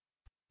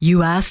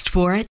You asked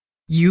for it,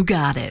 you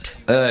got it.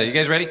 You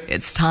guys ready?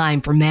 It's time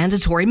for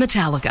Mandatory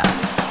Metallica.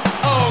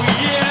 Oh,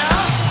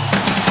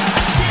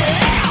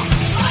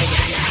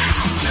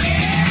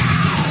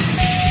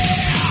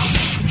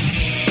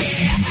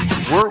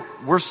 yeah?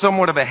 We're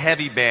somewhat of a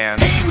heavy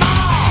band. Hey,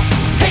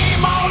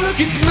 Ma, look,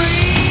 it's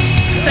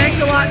me!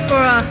 Thanks a lot for,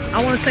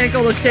 I want to thank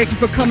all the stations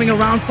for coming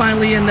around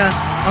finally and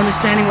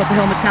understanding what the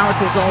hell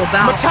Metallica is all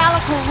about.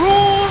 Metallica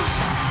rules!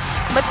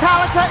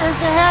 Metallica is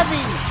the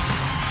heavy!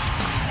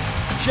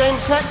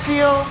 James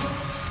Hetfield,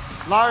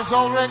 Lars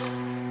Ulrich,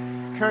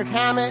 Kirk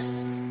Hammett,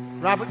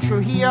 Robert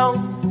Trujillo,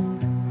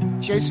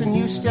 Jason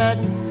Newsted,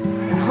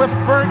 and Cliff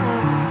Burton.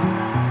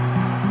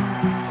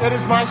 It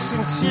is my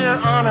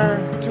sincere honor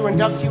to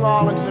induct you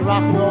all into the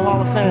Rock and Roll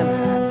Hall of Fame.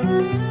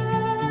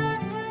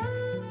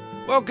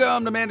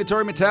 Welcome to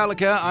Mandatory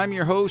Metallica. I'm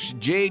your host,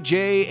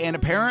 JJ, and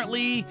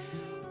apparently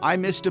I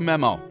missed a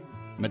memo.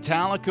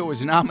 Metallica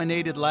was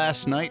nominated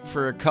last night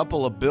for a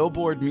couple of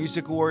Billboard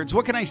Music Awards.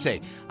 What can I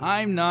say?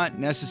 I'm not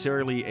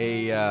necessarily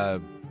a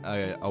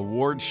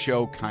award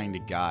show kind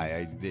of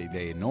guy.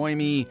 They annoy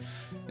me.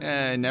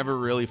 Never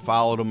really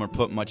followed them or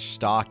put much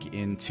stock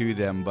into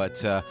them,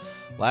 but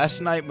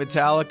last night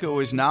Metallica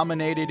was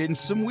nominated in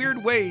some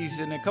weird ways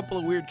in a couple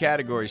of weird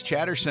categories.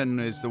 Chatterson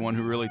is the one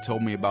who really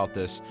told me about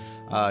this.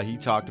 He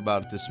talked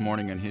about it this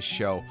morning on his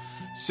show.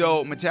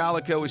 So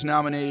Metallica was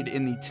nominated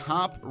in the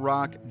Top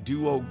Rock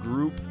Duo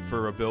Group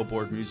for a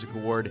Billboard Music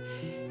Award,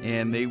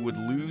 and they would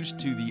lose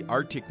to the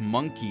Arctic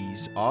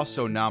Monkeys,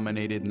 also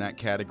nominated in that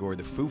category,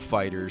 the Foo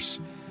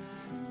Fighters.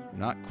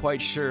 Not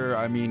quite sure.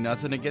 I mean,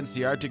 nothing against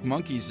the Arctic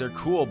Monkeys. They're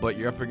cool, but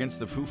you're up against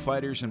the Foo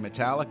Fighters and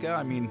Metallica.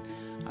 I mean,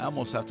 I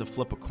almost have to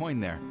flip a coin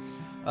there.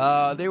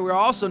 They were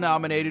also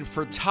nominated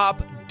for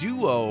Top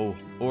Duo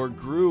or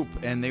Group,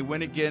 and they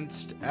went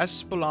against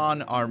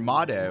Espelon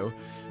Armado,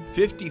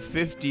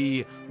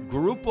 50-50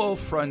 Grupo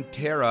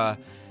Frontera,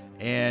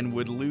 and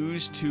would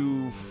lose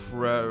to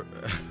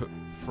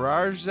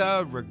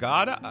Frarza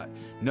Regatta.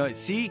 No,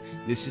 see,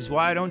 this is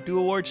why I don't do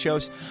award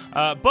shows.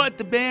 But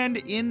the band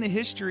in the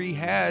history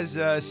has,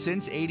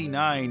 since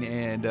 '89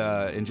 and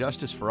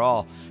Injustice for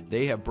All,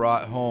 they have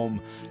brought home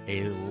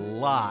a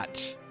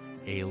lot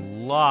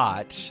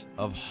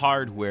of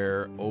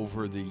hardware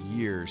over the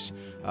years.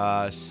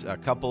 A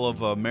couple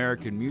of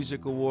American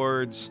Music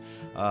Awards,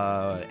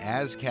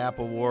 ASCAP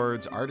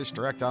Awards, Artist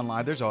Direct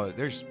Online.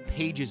 There's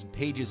pages and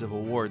pages of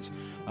awards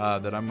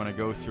that I'm going to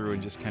go through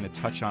and just kind of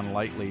touch on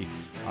lightly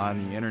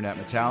on the internet.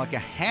 Metallica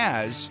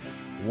has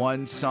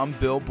won some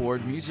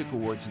Billboard Music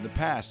Awards in the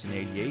past. In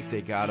 '88,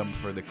 they got them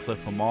for the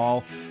Cliff 'Em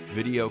All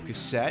video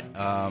cassette.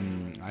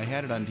 I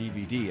had it on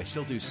DVD. I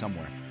still do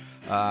somewhere.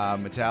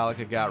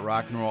 Metallica got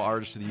Rock and Roll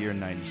Artist of the Year in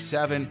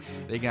 '97.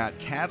 They got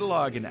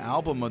Catalog and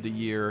Album of the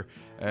Year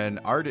and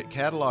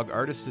Catalog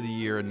Artist of the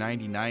Year in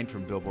 '99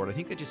 from Billboard. I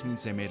think that just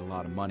means they made a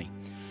lot of money.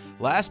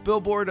 Last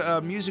Billboard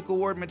Music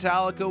Award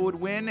Metallica would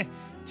win,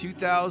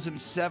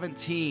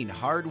 2017,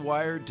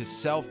 Hardwired to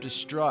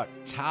Self-Destruct,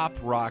 Top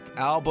Rock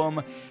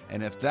Album.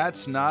 And if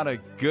that's not a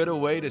good a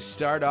way to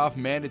start off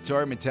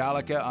Mandatory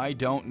Metallica, I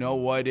don't know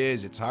what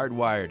is. It's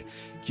Hardwired.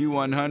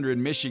 Q100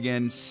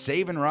 Michigan,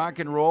 saving rock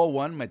and roll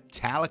one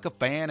Metallica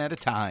fan at a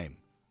time.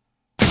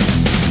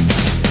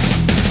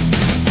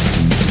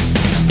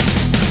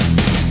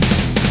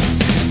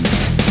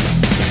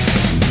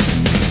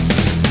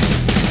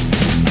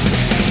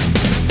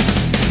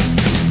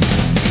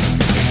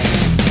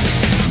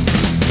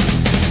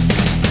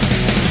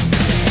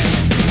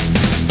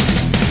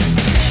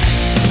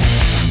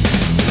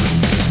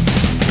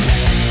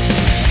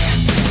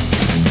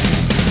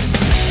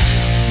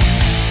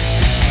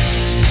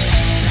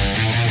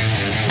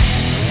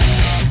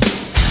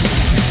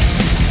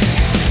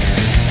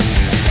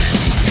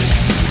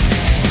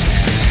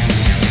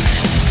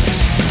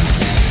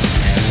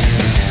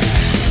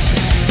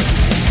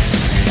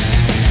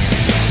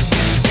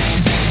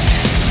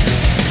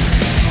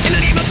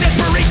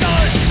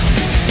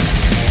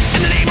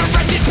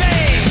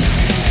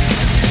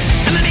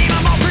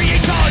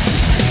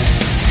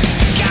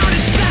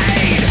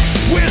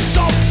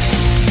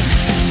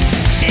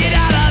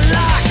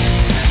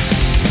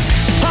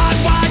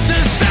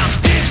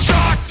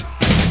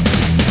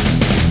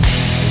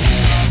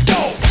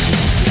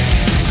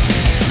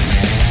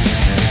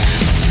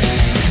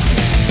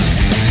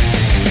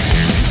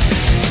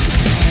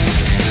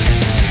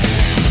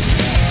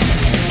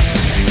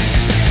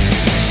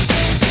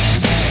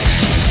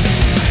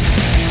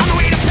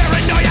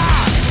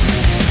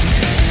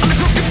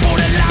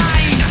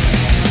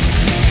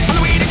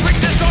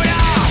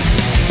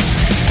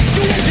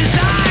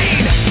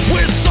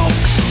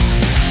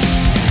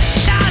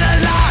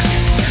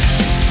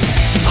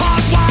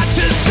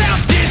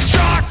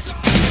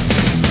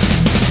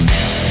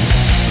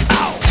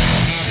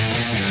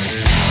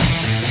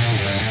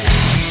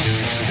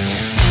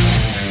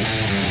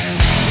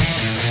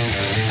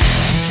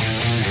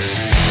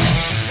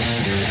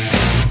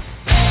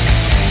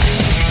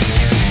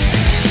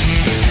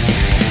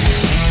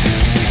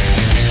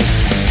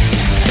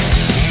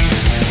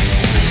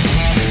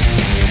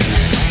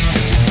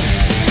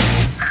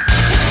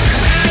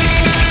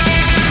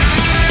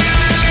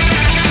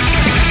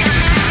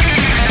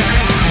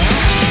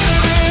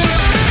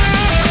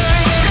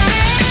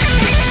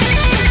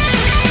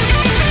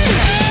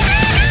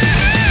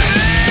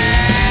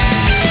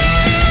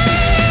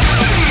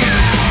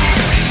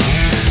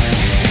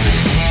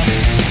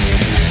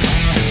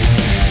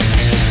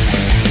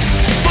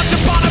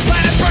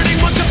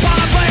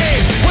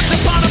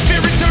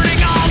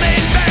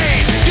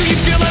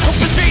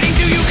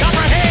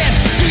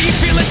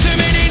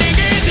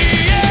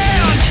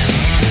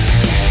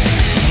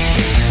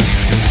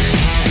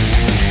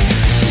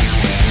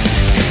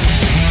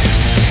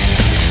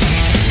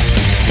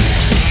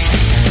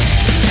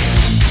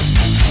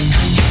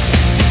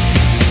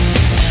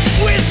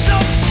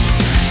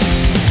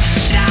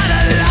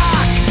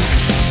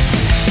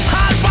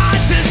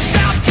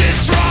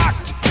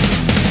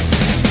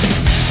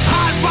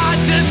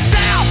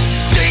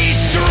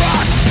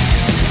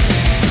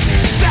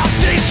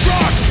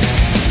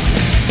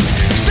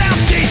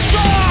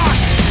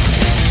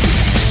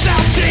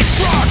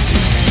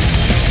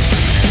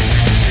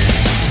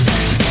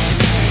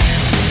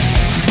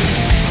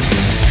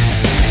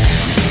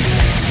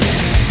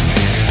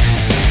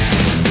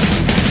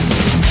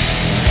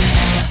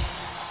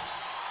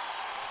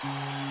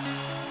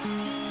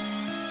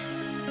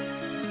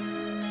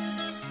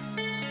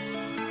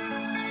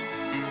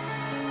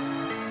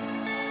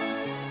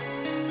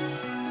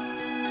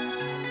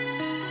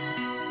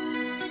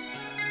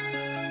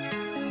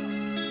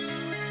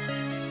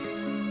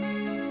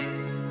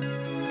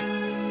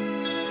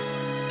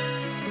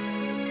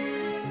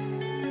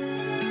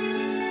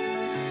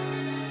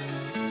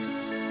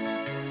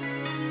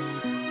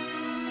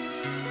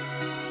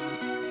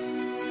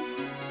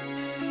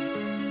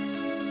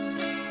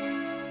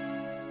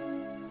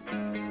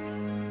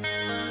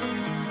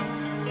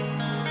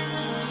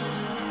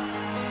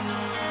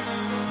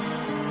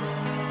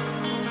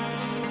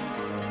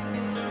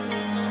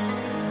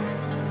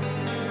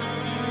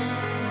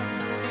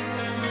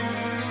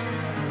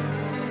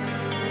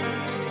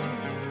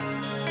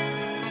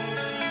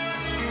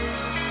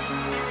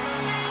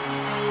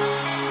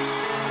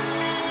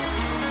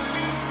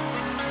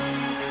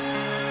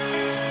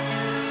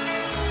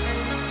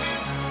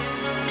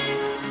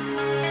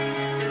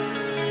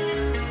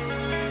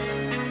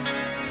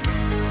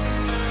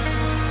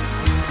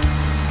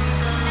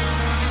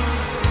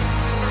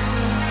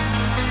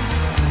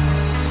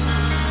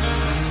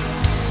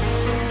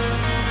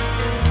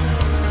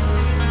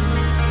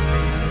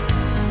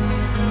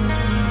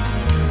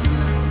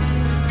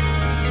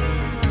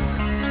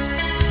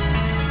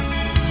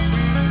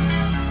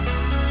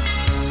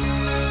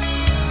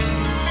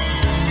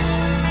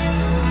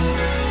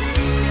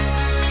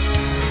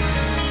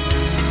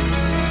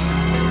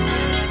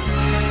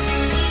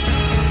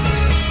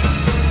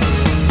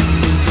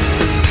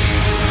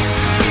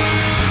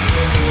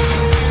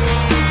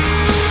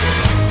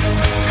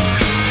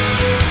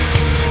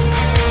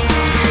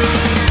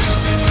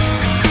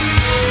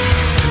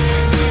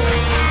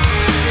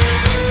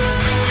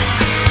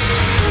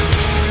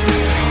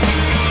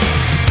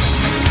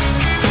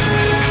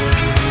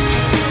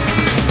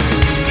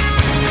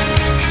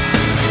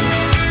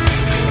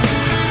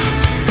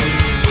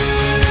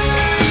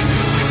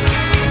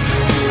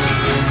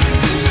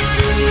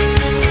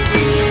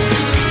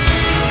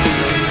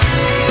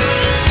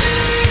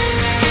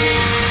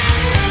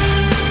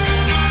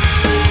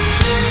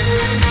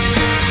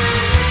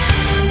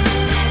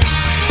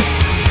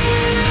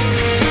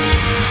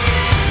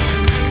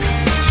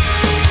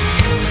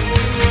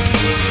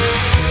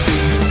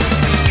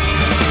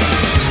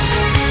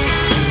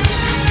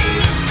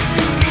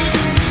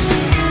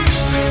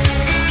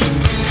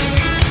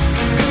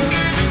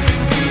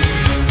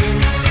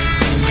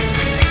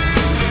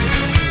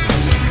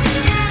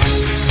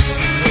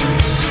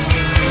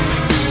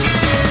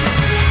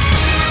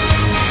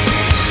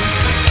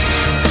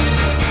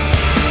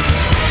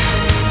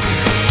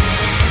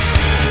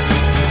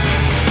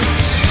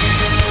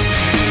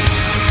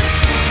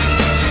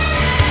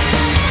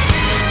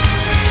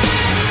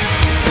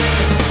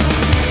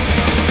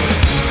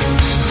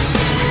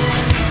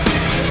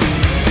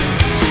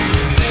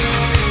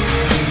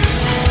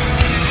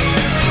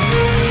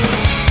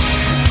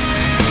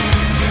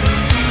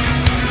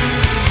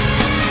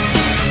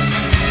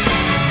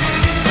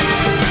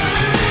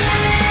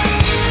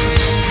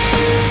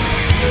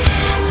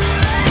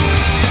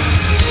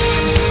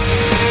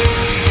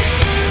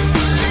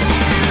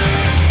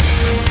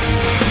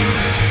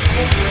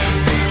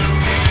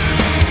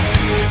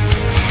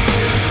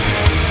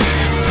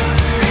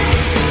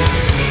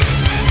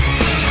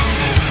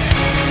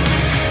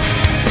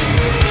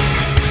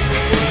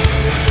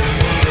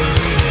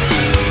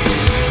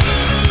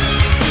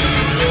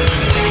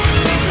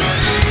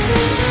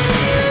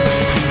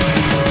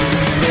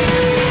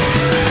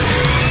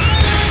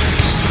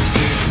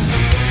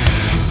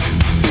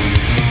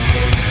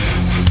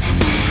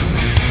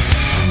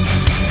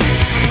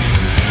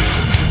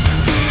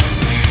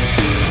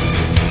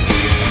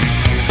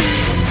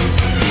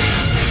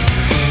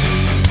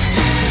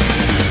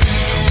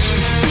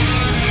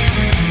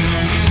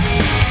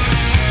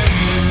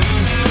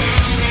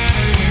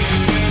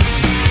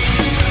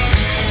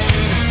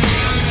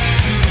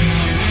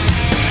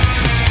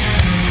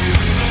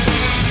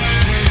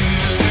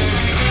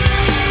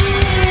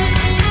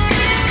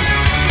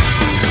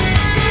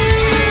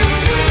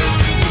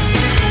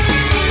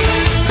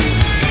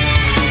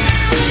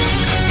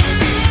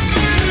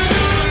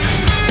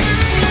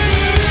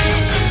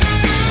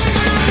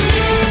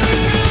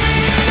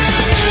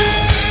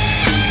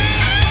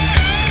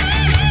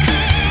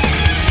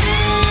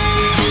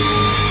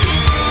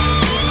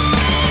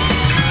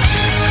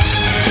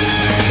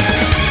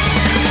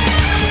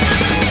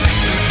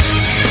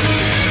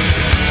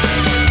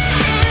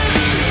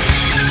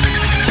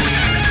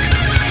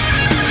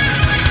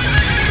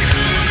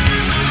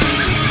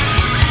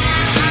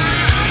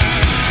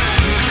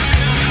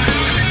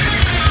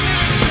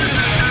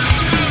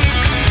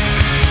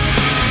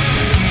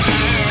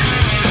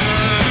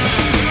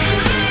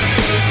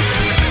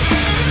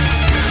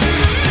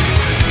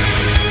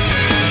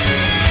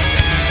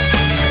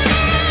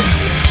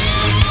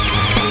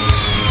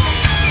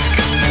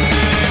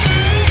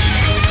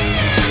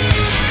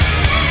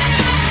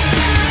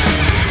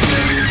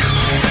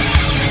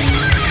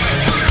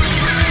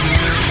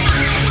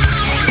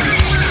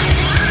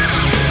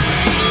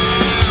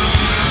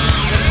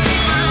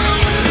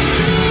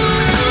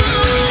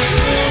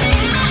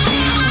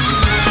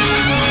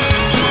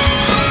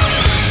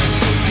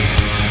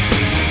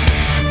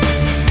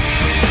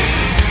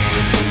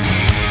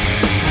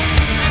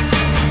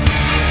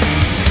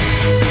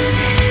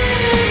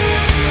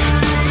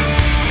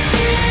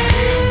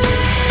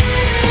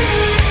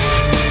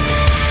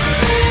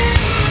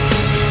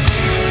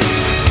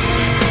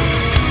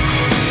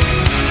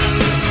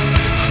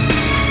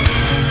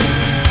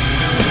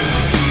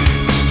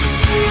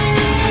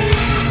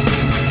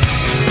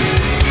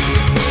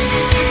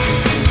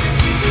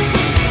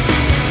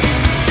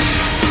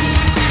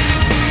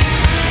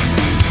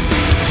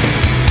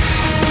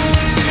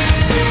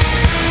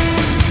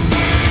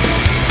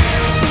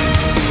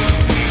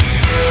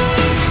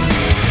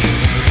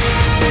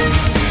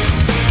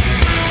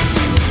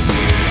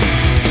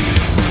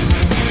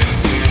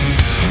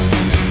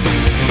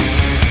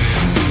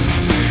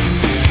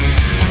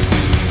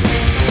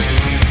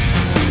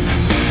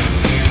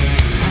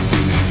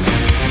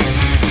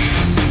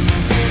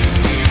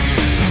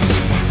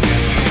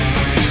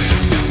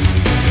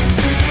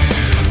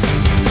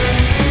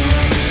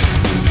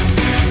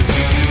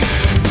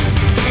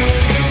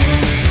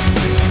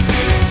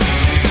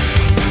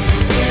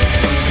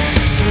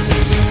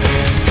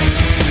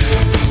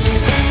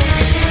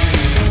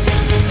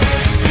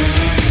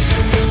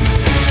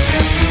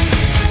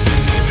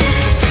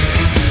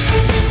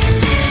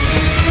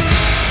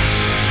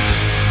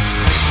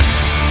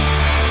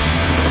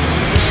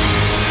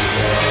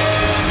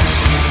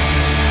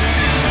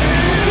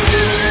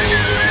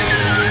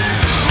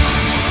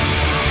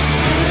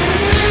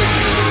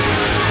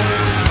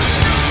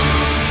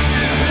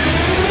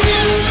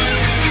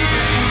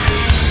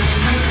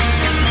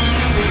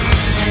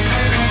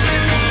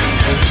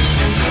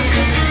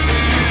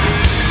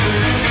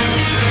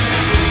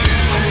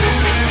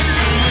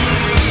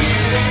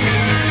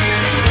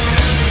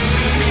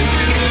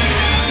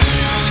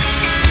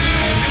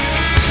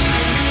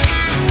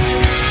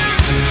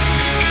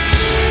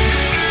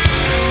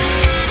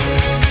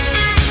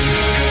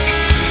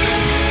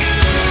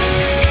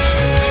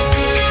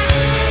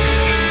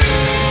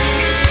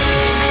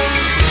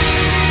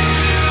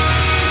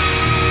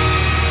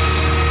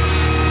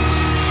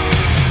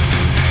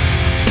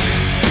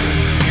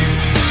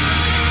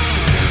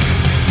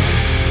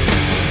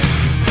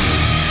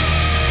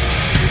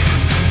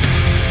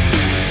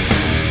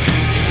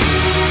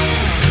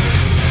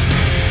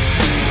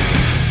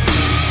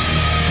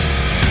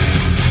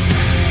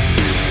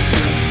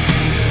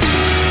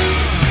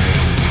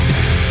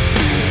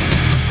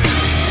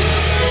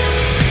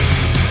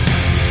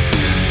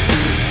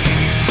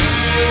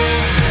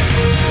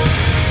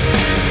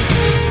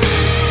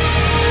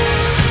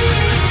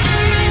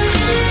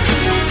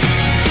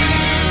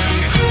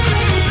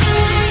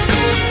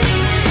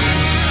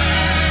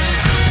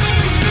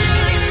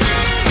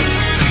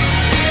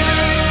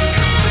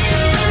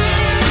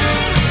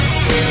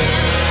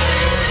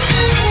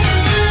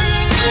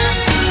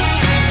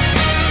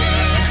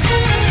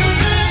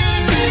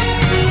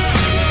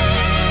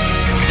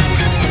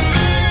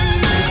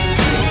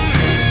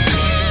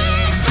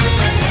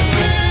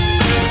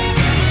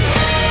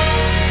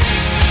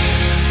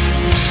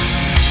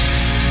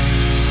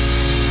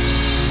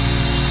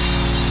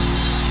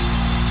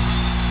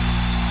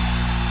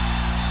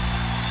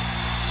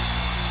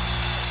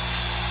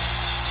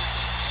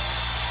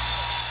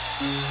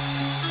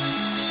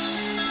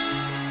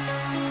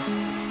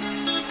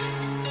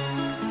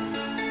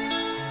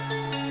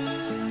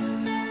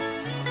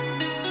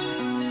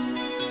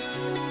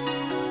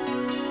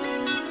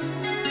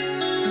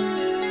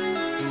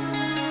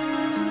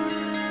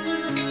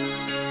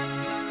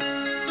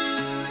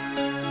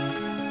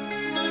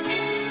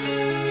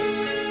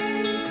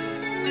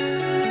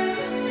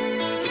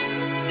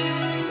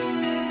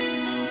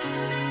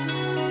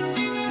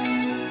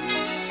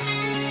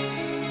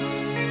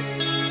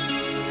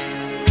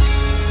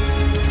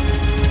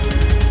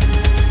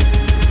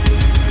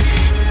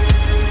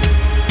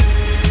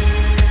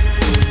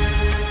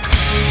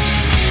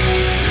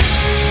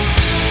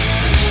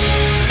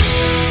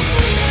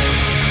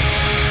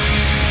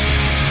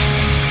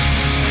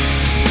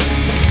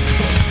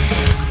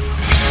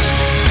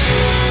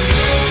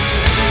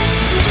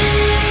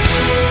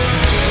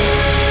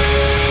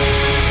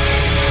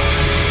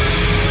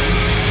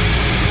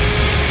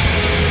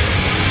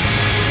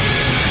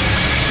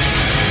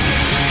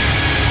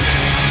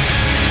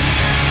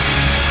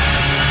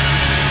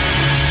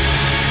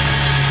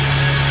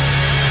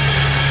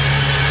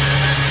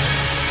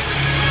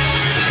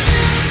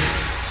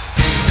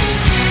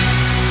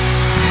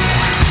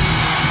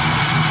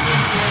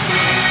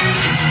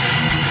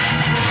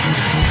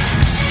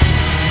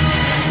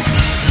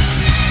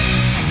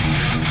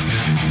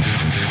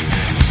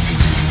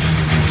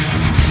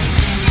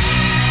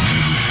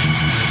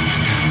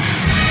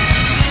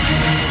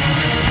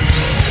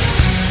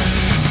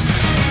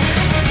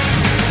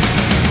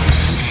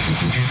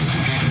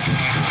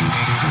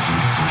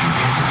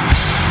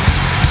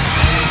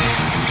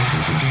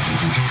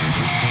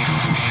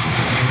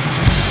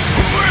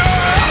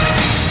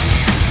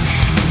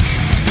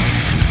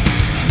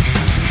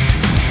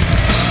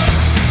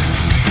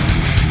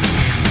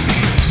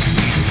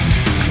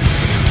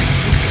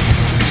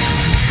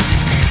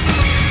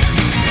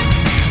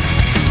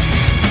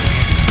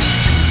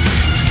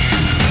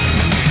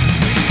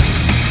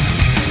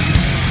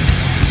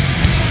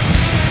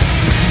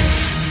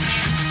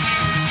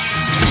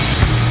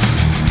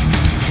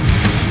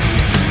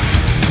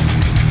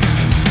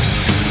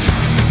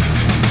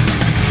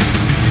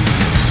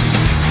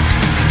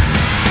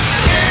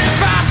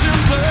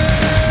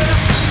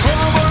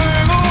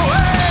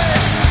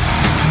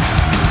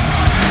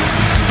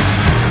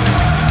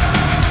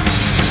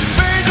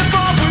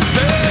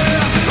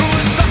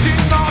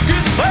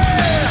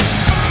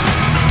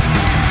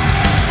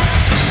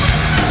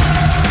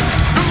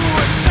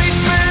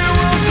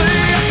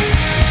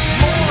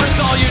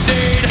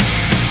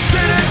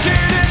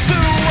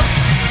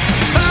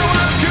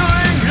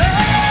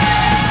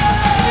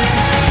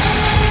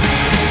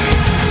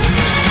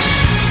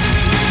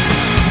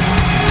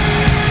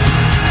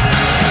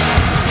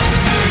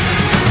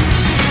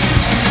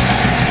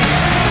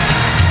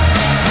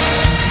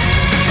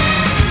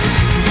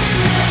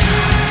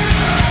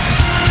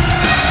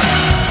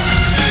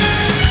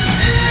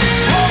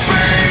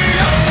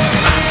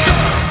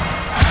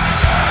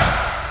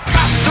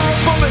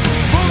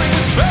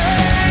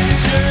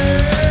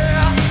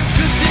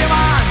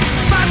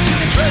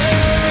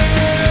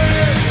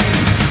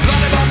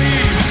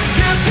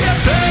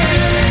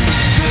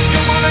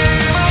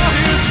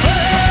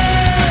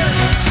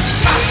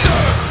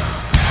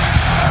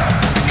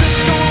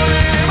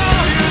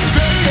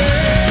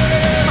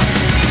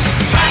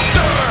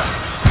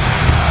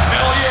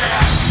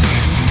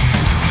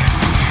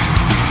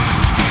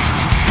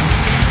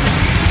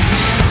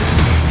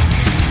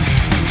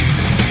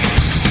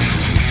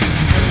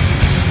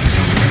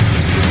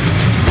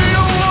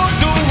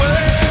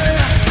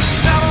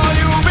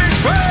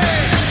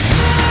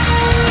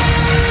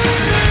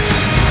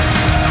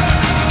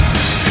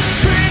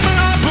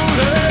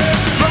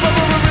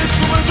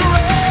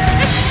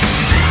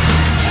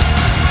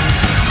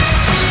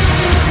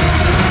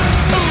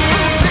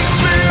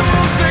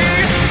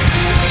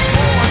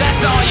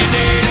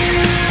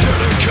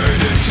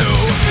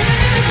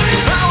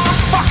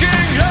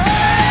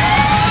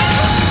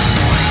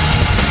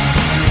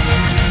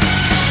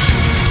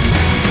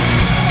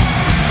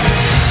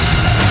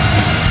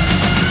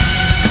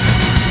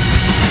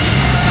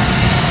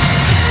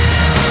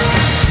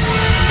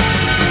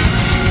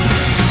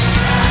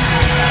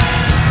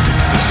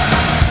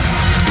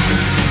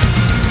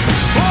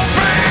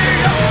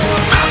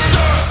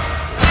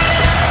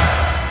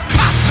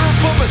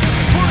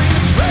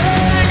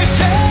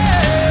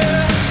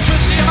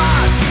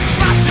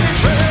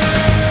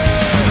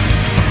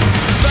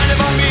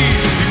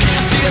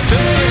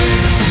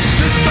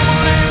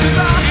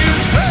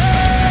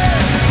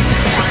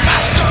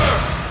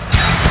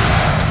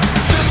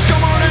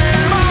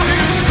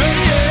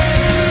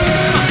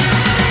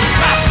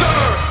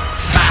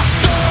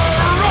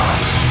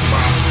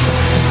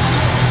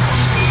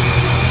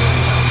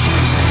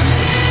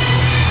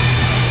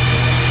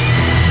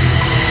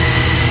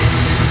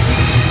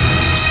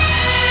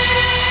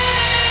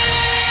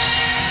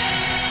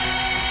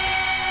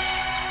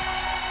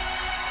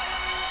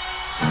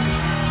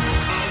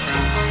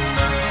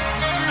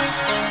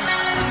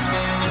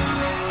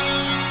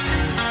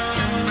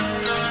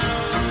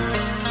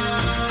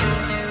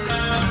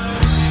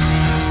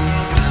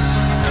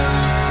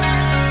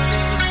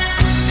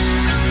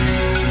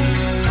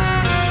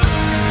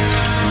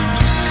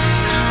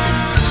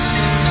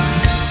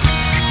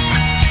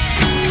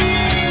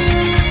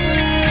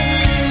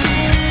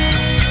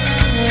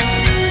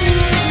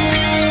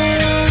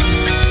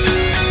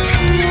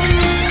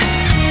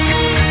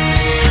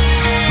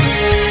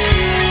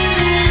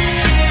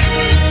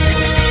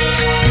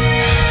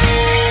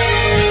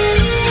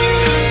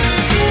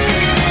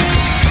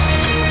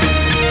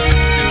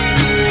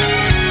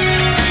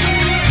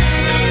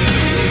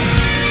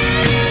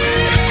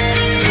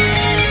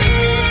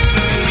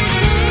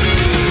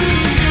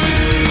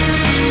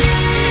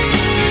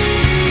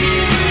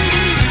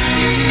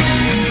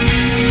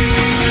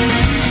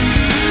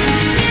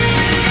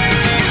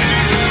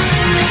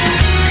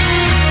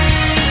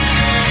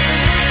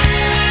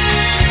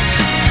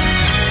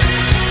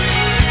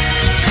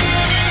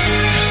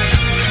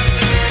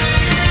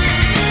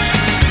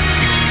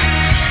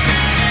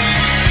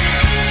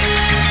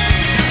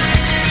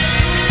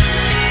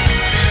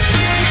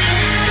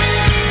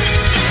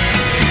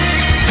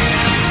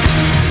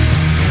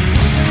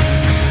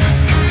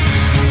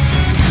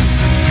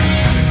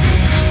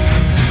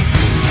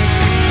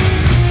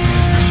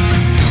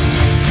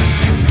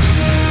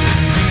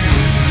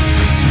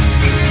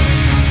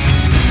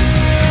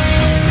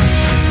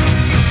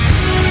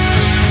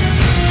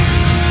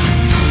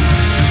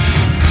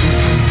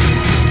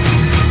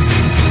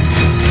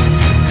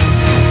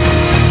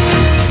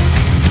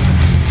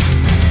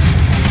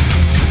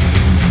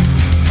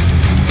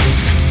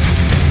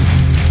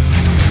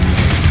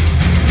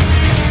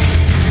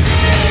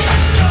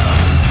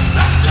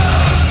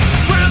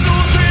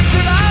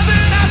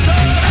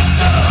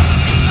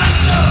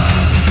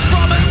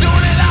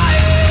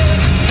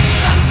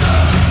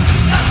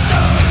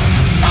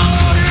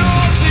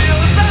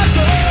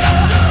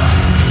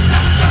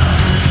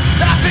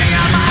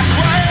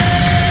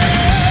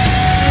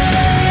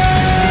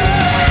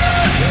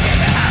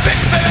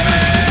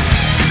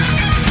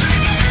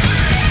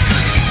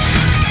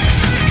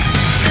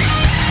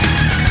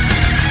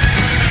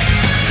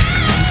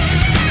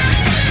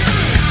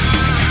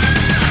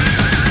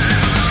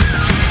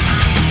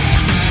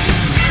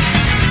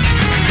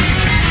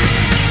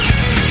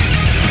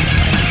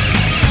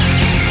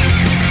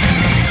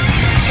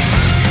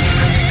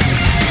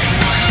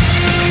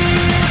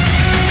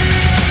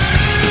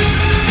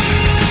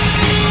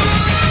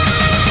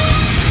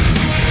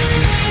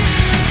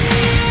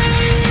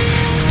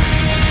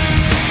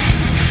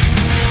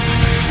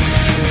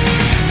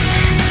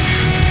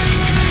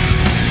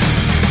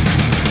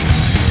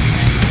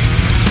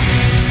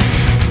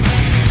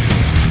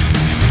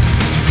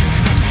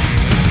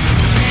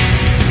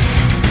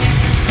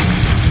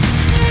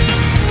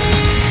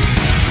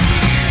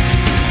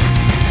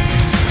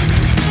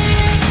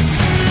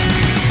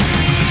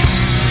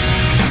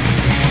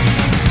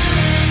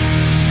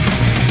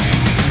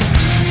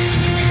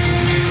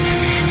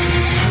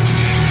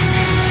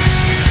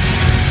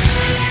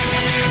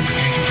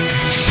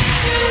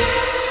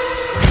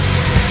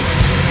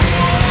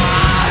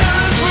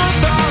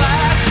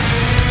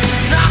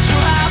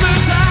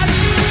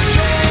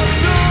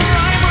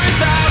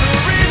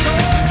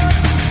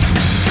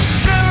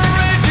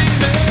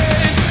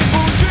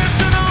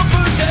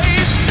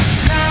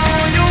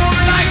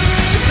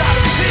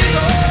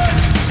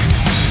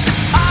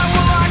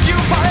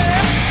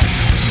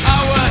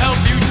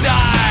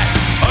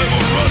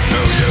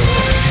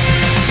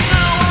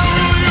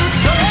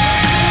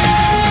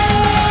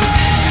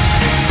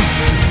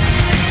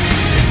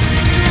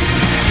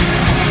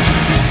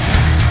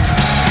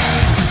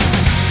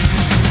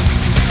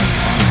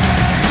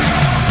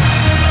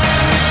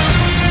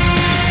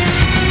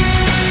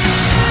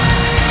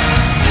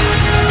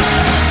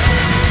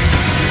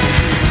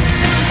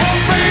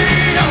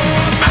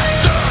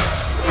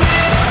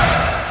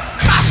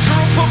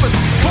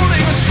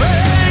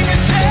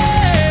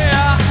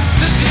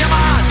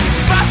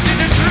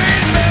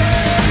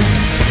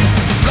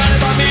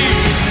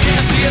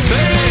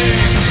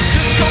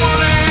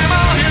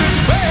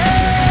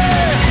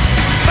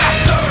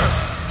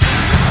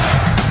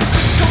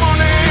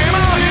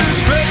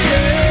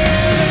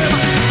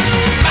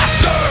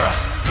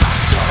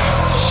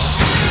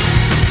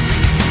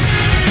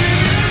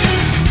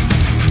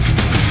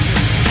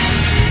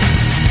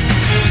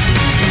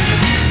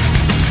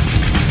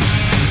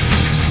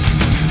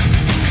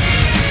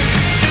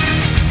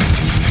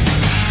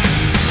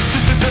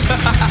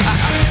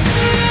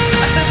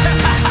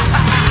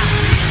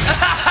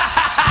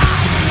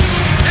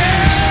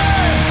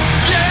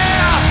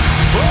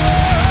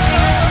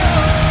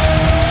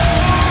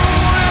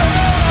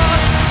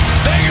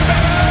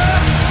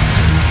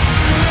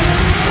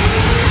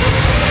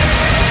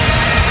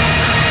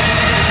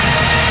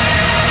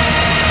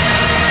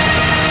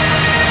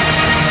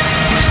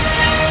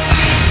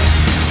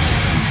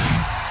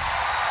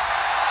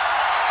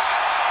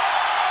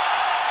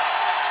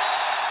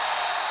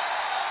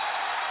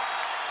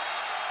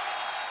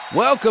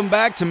 Welcome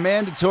back to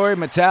Mandatory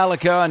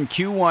Metallica on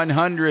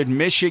Q100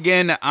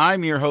 Michigan.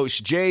 I'm your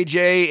host,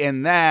 JJ,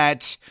 and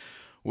that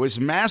was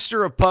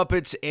Master of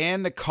Puppets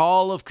and the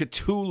Call of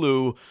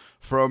Cthulhu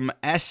from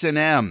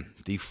S&M,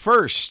 the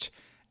first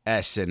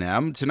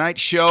S&M.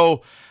 Tonight's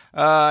show,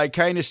 I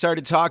kind of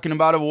started talking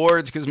about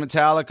awards because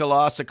Metallica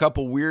lost a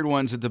couple weird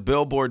ones at the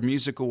Billboard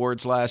Music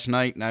Awards last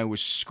night, and I was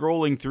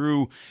scrolling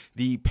through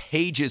the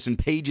pages and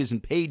pages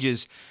and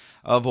pages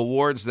of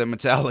awards that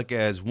Metallica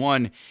has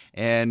won.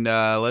 And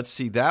let's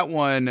see, that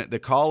one, The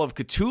Call of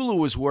Cthulhu,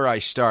 was where I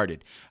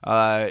started.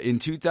 In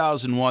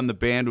 2001, the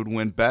band would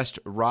win Best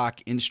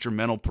Rock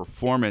Instrumental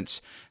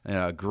Performance,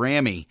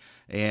 Grammy.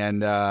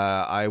 And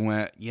I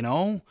went,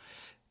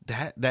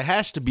 that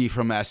has to be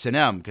from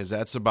S&M, because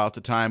that's about the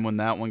time when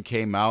that one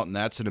came out, and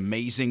that's an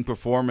amazing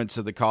performance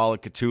of The Call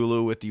of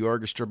Cthulhu with the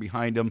orchestra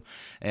behind them.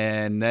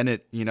 And then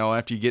it,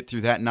 after you get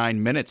through that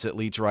 9 minutes, it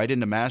leads right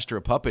into Master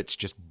of Puppets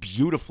just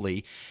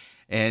beautifully.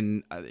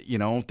 And,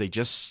 they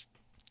just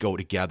go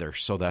together.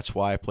 So that's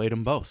why I played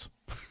them both.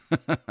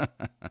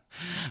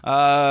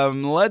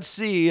 Let's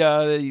see.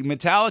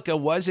 Metallica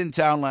was in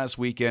town last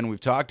weekend. We've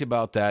talked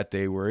about that.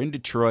 They were in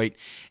Detroit,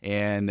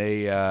 and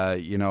they,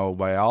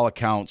 by all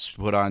accounts,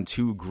 put on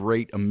two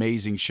great,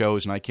 amazing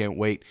shows, and I can't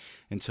wait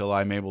until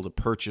I'm able to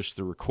purchase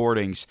the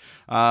recordings.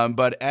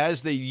 But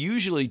as they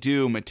usually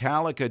do,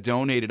 Metallica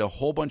donated a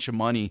whole bunch of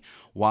money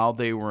while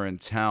they were in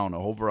town.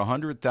 Over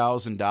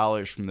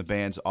 $100,000 from the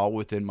band's All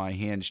Within My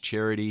Hands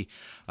charity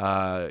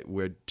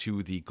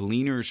to the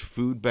Gleaners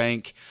Food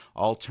Bank,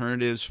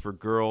 Alternatives for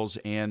Girls,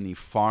 and the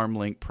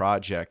FarmLink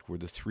Project were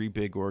the three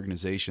big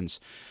organizations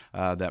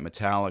that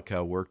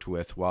Metallica worked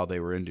with while they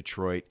were in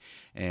Detroit,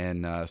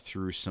 and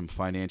threw some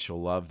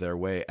financial love their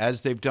way,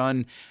 as they've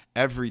done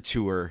every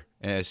tour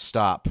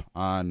stop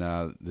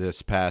on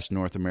this past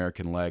North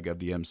American leg of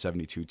the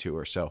M72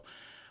 tour. So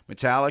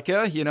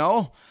Metallica,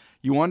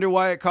 you wonder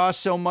why it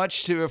costs so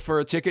much for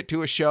a ticket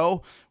to a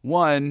show.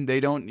 One,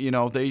 they don't,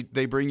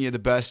 they bring you the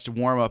best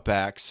warm-up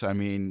acts. I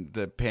mean,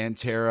 the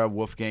Pantera,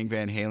 Wolfgang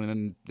Van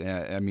Halen,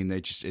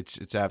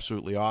 it's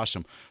absolutely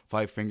awesome.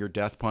 Five Finger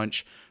Death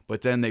Punch.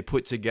 But then they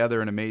put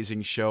together an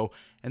amazing show,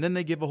 and then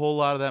they give a whole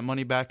lot of that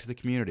money back to the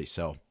community.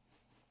 So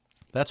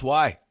that's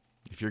why.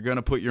 If you're going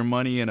to put your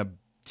money in a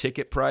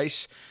ticket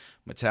price,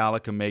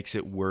 Metallica makes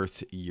it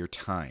worth your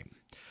time.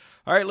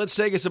 All right, let's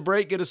take us a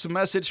break, get us a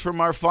message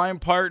from our fine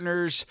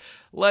partners.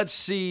 Let's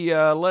see,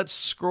 let's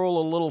scroll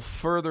a little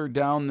further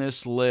down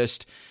this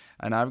list,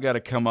 and I've got to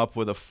come up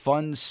with a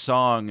fun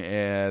song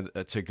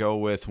to go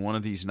with one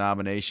of these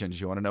nominations.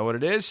 You want to know what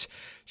it is?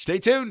 Stay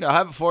tuned. I'll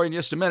have it for you in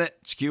just a minute.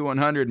 It's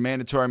Q100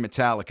 Mandatory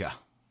Metallica.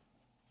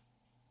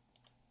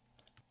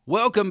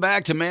 Welcome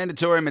back to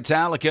Mandatory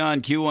Metallica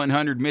on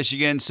Q100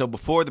 Michigan. So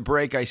before the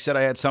break, I said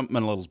I had something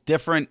a little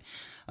different,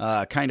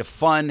 kind of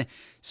fun.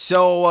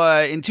 So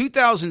in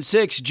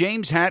 2006,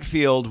 James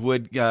Hetfield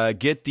would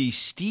get the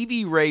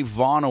Stevie Ray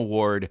Vaughan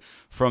Award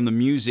from the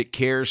Music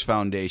Cares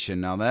Foundation.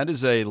 Now, that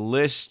is a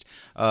list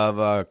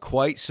of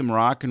quite some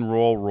rock and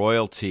roll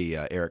royalty.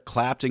 Eric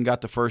Clapton got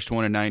the first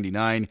one in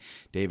 99.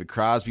 David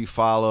Crosby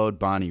followed.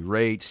 Bonnie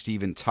Raitt,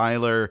 Steven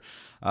Tyler,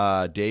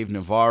 Dave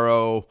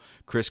Navarro,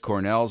 Chris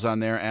Cornell's on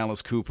there,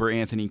 Alice Cooper,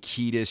 Anthony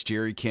Kiedis,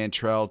 Jerry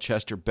Cantrell,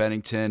 Chester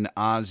Bennington,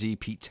 Ozzy,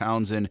 Pete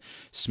Townsend,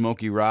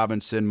 Smokey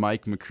Robinson,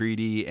 Mike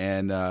McCready,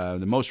 and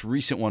the most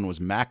recent one was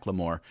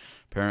Macklemore.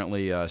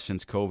 Apparently,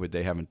 since COVID,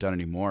 they haven't done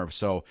any more.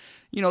 So,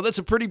 that's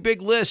a pretty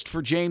big list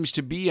for James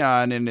to be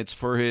on, and it's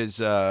for his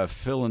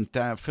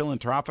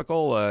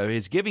philanthropical,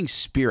 his giving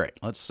spirit.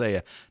 Let's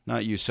say,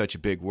 not use such a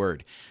big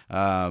word.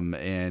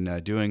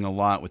 And doing a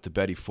lot with the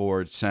Betty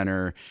Ford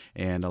Center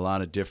and a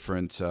lot of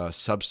different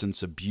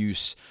substance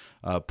abuse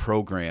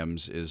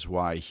programs is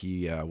why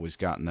he was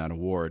gotten that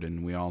award.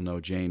 And we all know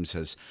James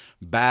has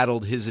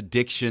battled his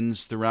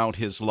addictions throughout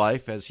his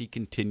life as he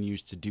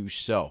continues to do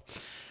so.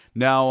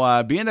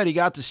 Now, being that he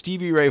got the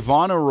Stevie Ray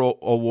Vaughan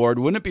Award,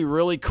 wouldn't it be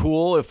really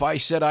cool if I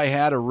said I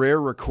had a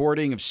rare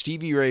recording of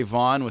Stevie Ray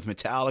Vaughan with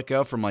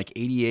Metallica from like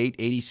 88,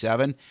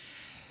 87?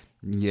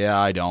 Yeah,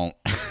 I don't.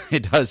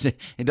 It doesn't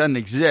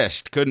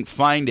exist. Couldn't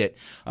find it.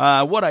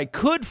 What I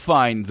could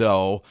find,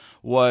 though,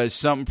 was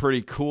something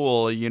pretty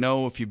cool.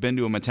 If you've been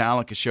to a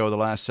Metallica show the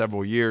last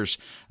several years,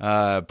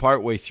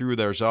 partway through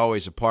there's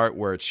always a part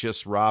where it's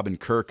just Rob and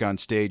Kirk on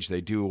stage.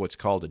 They do what's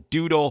called a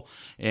doodle,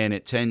 and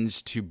it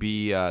tends to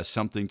be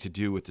something to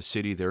do with the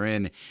city they're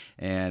in.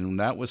 And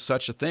that was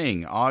such a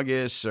thing.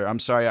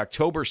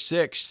 October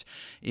 6th,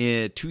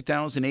 in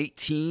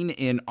 2018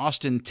 in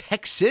Austin,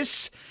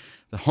 Texas,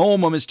 the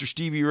home of Mr.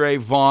 Stevie Ray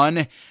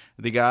Vaughan.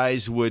 The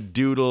guys would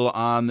doodle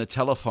on the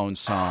telephone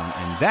song,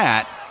 and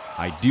that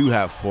I do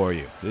have for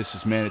you. This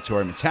is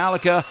Mandatory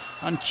Metallica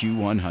on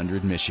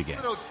Q100 Michigan.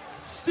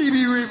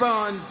 Stevie Ray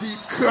Vaughan deep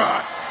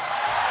cut.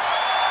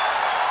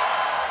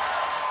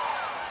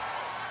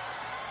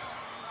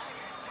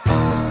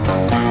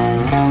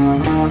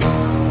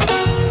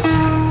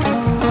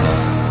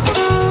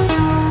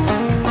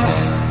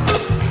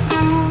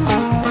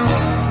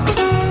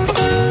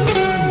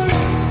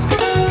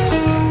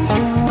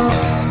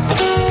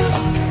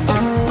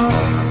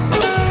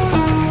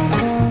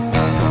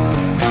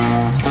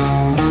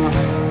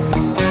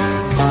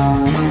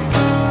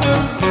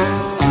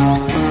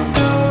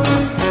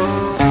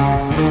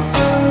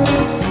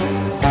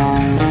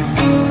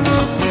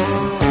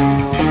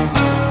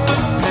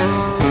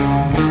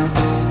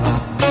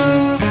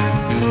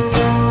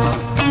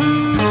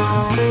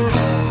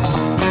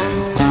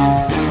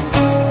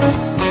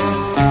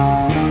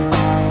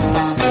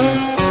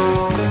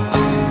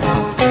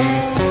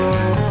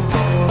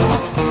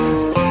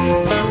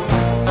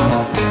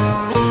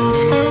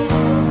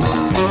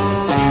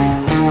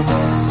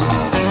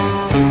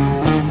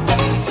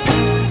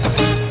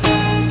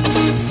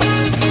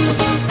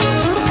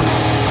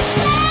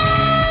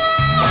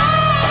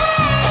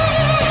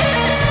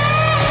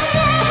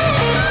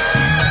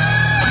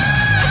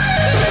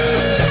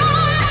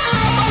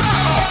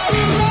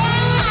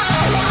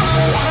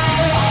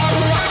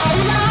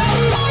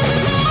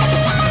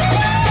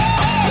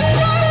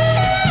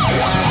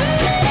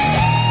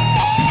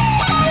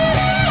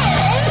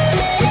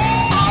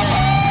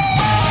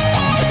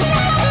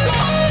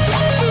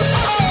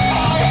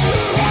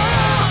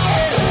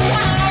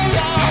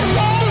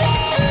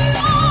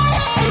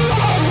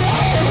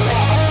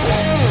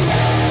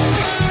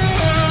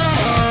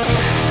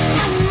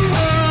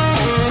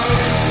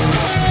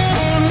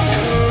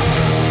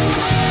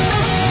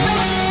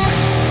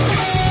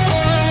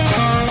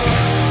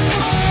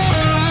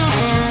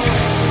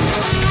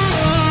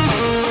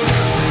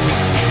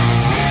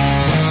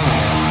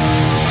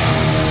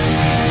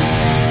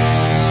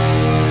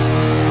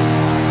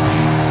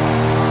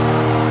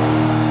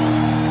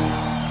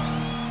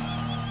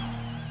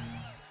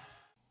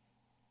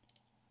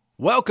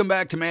 Welcome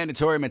back to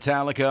Mandatory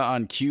Metallica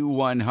on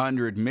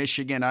Q100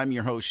 Michigan. I'm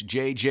your host,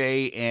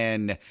 JJ,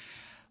 and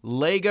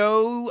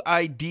Lego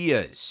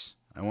Ideas.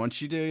 I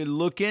want you to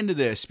look into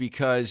this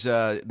because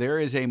there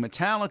is a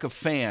Metallica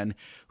fan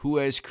who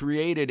has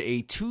created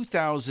a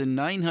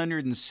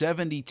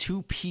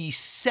 2,972-piece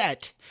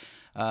set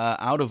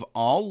out of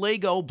all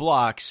Lego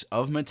blocks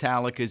of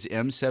Metallica's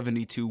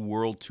M72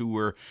 World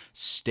Tour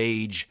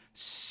stage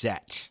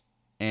set.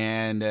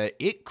 And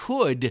it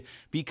could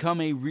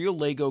become a real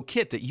Lego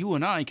kit that you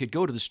and I could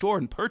go to the store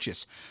and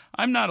purchase.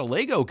 I'm not a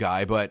Lego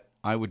guy, but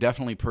I would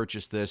definitely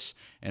purchase this,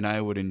 and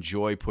I would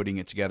enjoy putting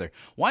it together.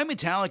 Why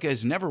Metallica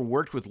has never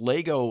worked with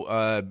Lego?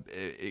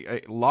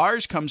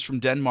 Lars comes from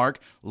Denmark.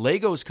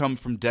 Legos come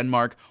from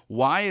Denmark.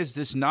 Why is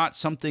this not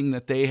something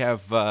that they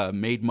have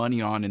made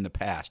money on in the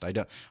past? I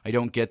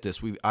don't get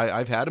this.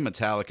 I've had a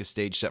Metallica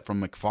stage set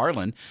from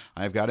McFarlane.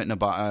 I've got it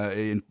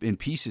in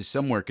pieces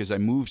somewhere because I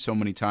moved so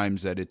many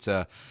times that it's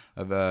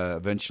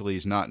eventually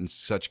is not in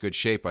such good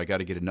shape. I got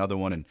to get another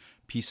one and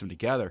piece them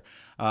together.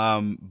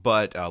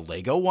 But a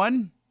Lego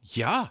one?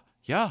 Yeah,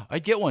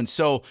 I'd get one.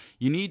 So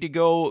you need to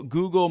go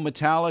Google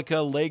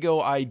Metallica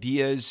Lego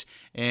Ideas,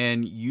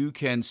 and you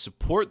can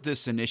support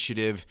this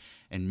initiative,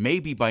 and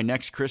maybe by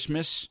next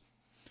Christmas,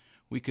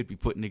 we could be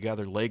putting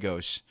together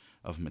Legos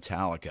of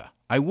Metallica.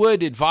 I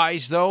would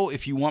advise, though,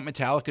 if you want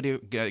Metallica to,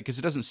 because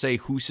it doesn't say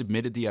who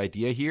submitted the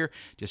idea here,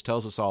 it just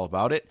tells us all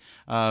about it.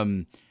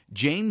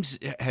 James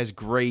has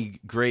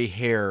gray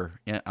hair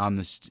on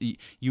this.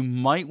 You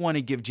might want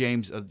to give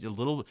James a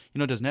little,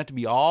 doesn't have to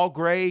be all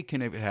gray.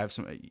 Can it have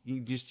some,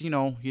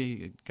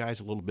 guy's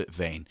a little bit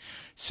vain.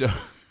 So,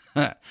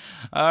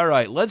 all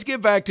right, let's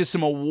get back to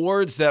some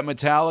awards that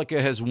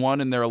Metallica has won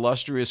in their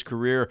illustrious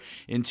career.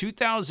 In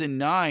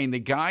 2009, the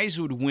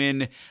guys would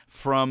win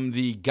from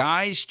the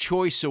Guys'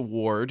 Choice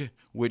Award,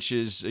 which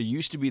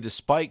used to be the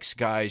Spikes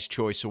Guys'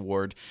 Choice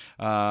Award.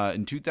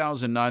 In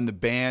 2009, the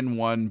band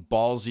won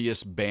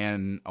Ballsiest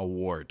Band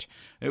Award.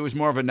 It was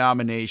more of a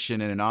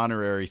nomination and an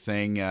honorary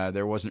thing.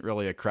 There wasn't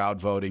really a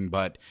crowd voting,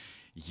 but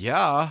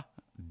yeah,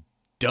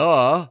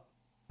 duh.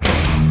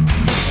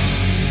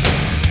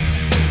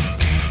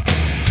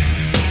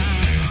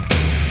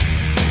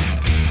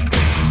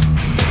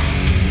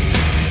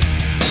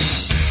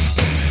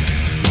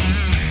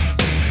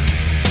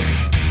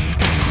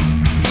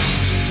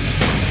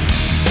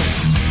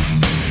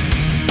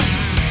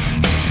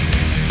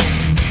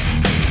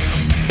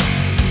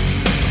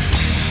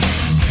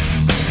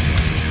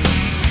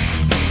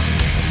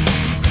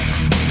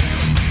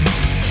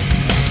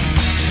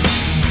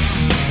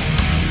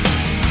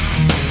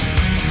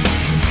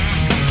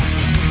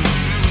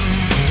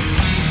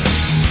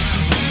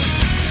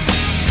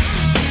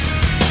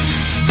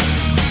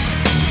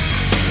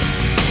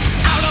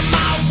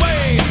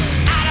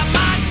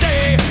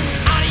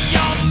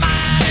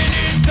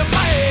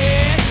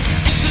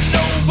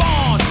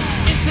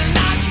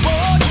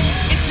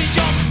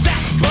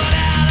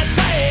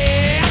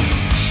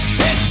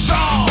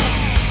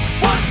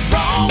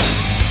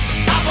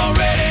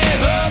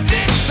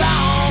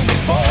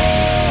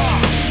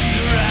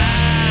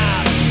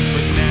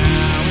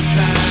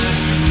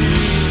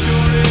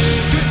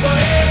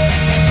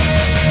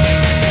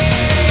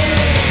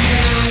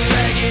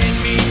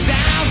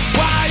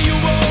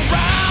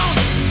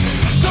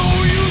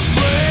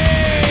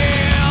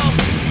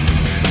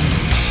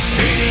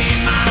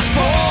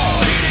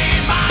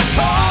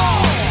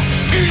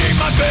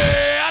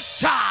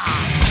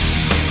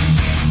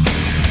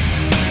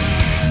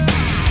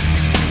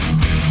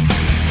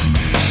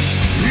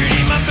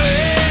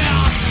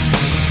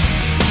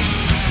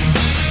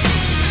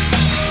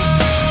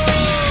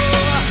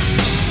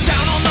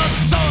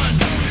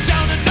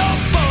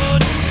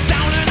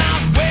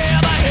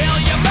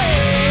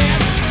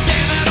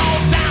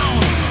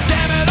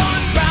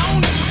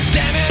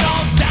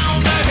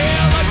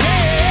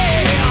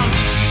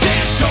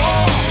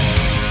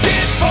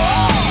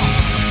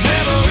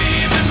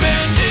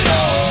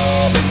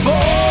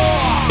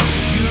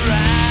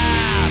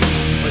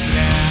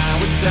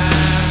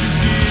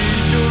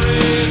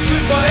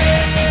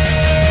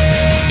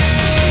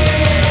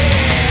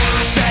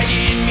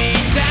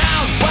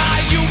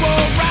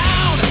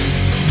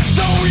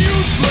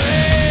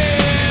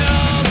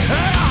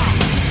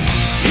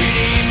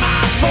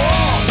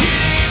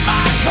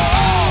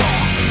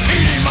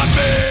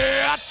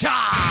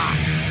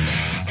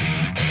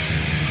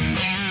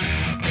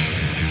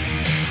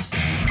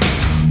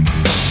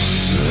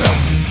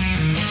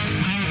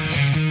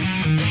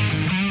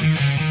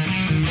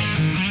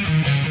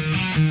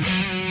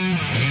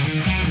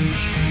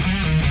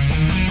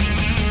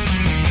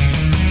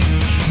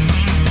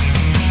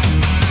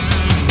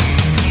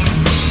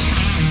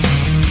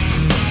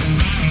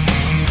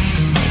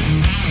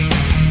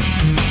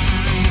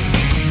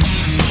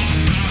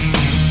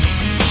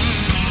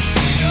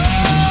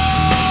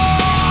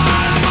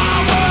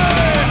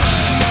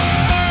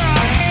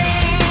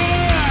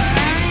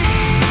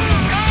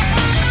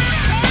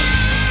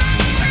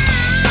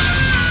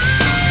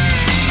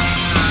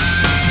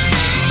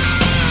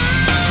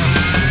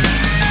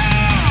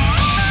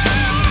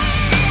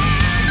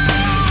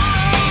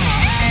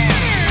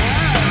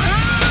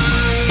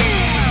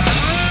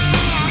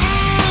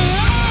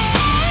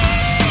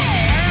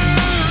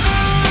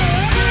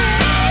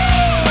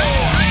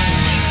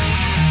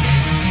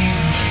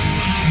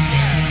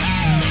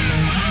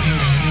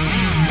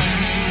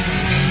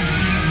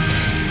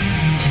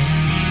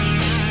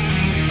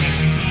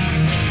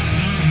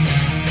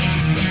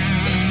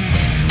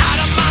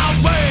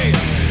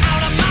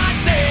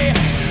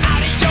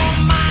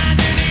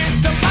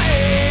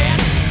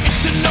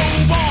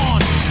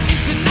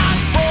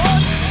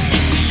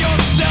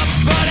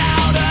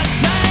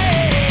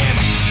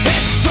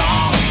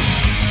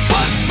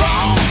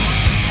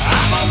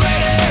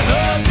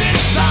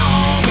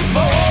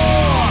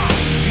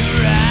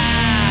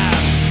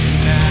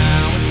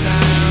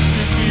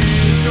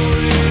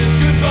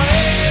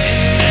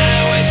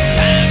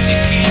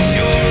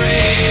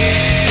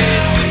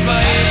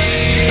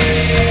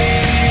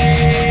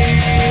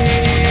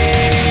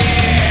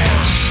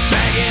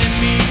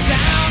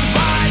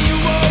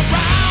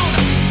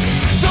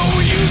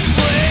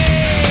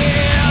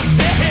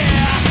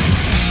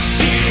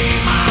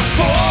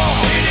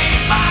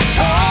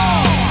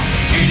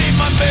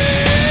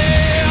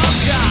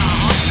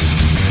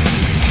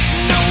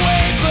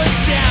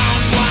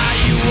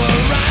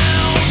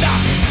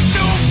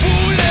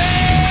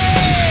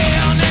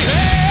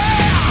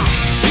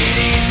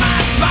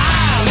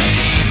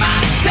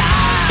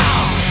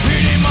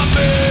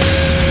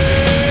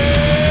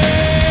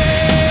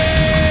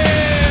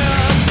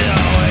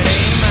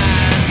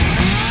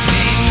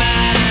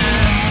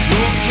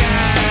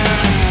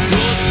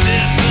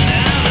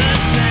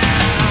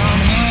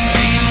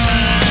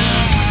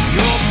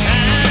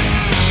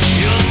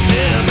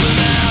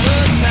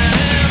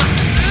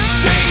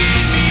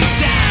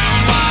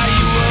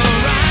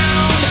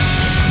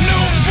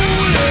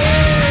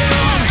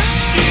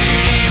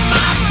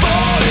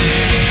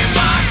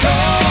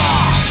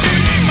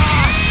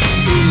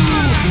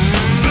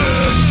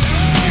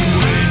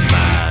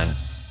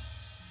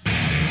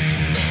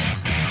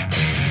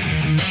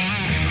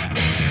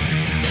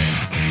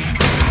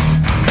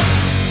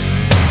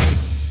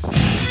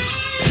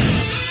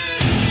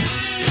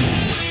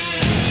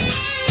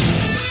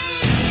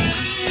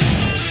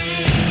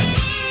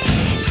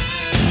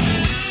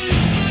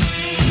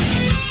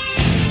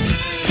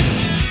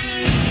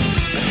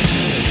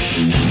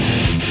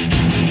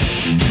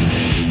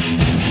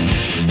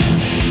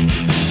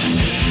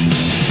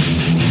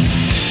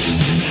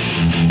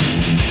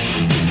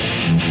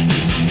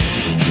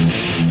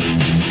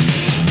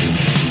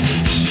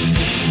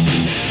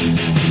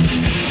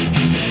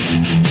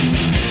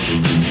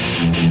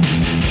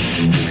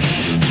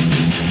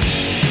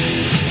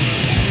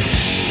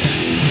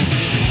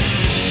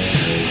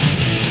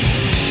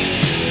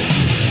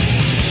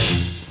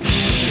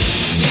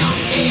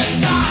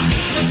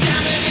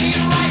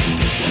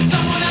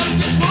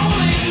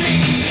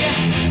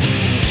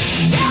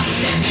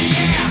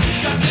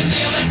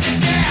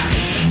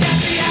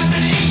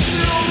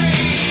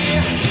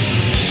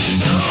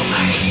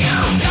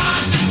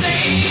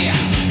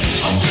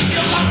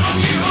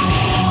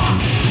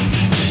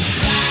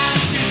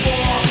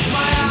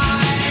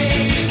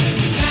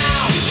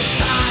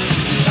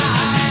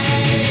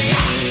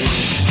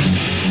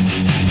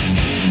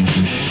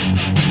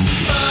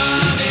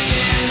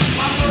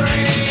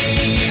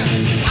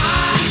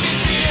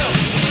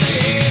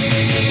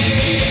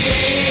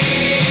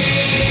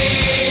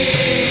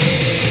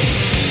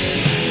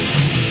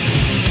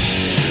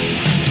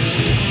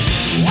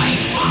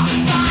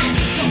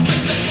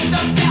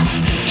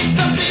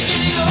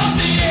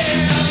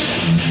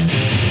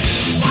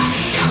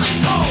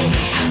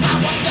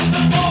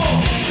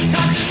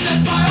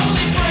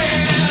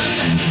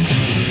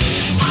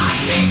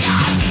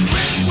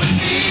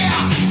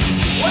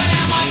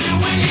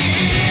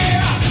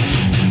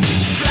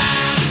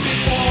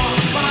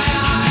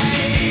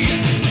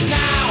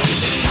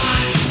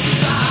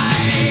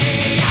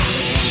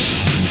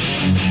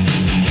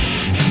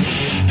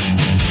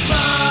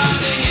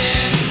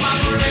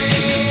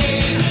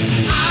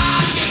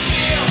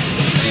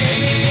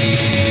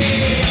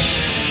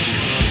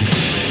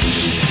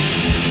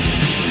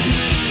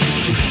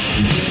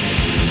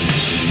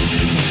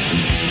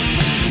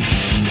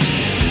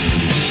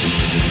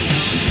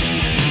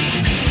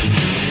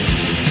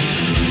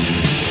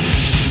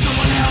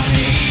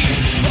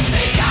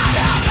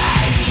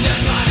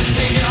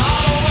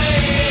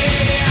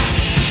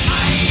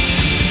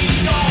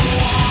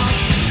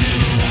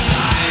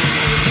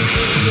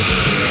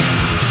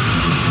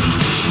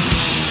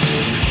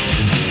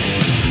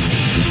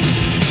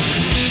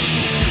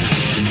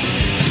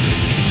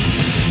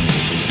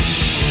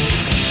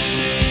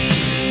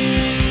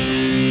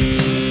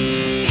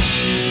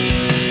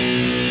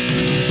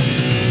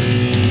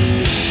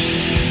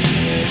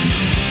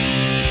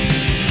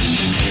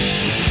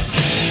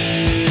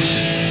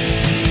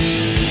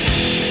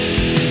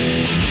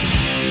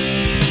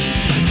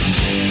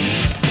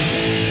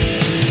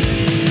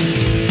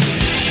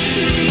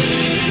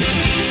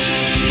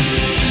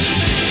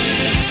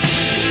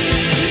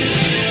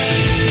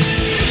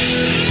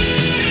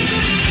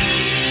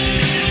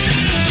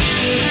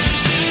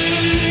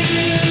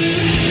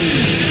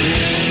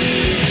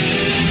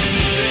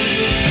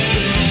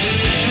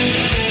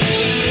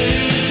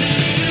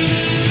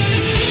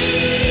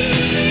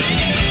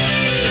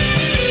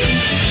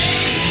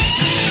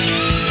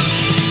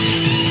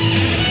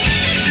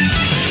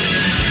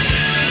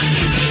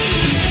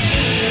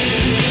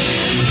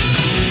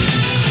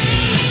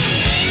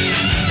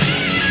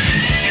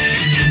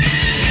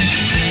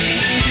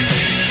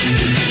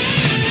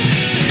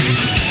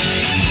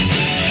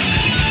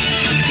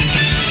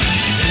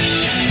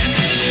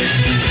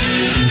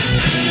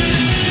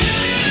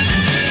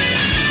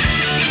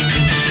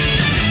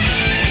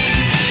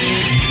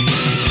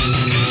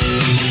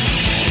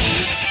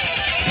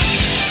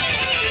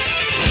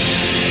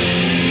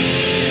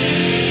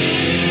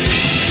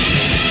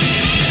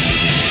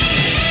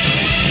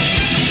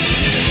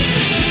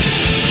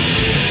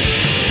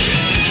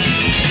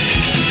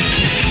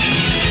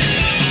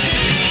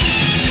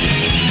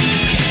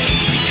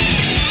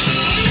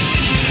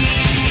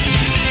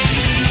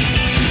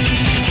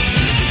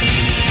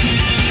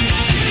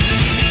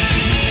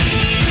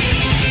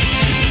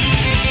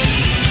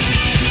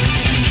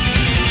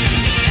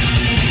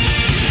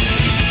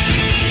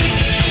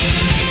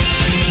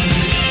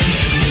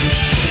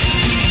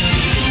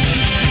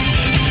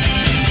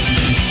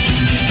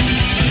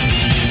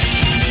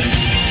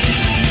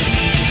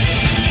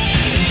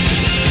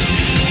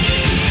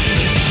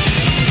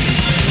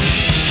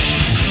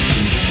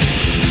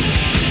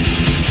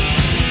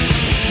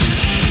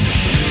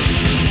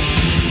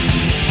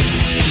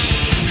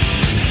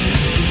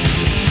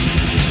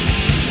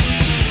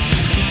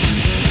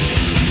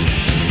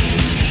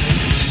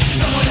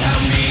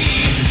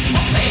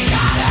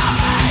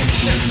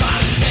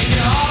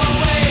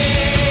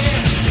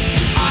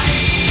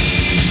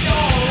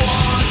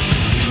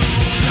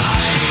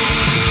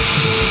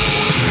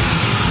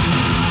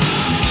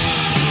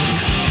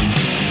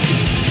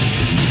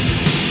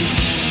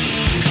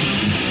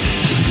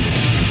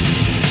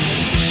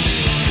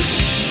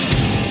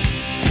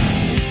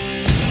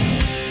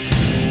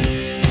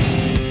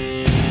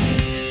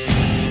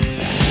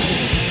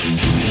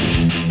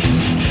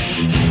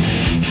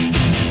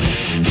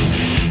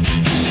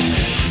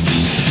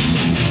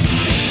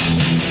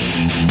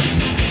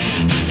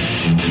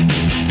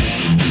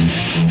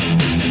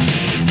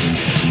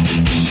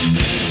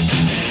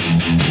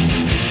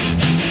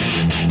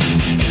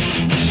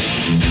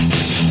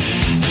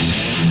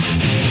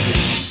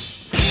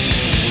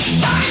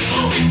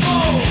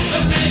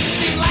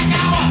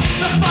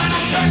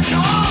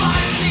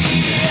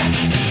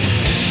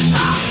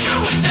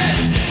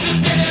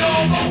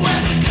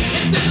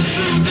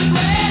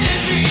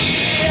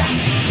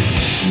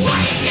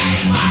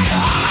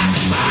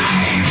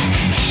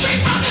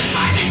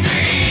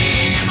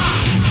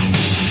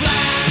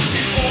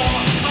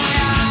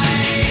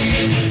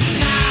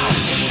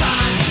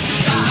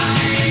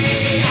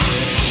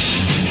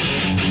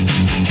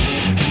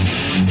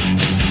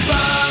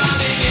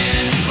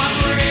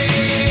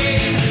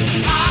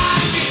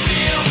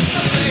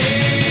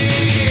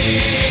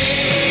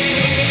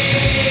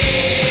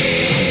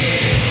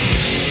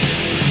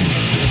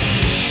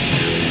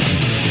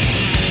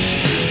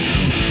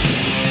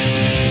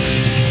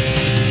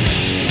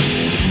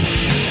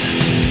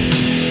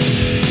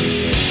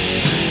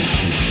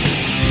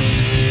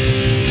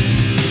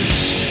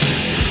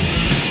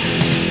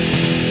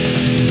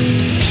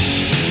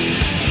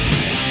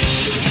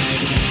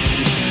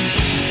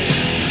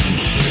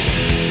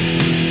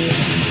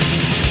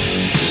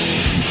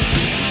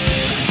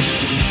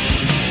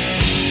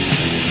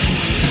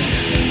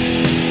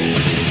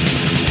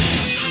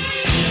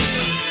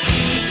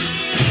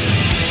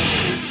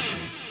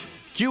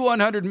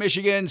 Q100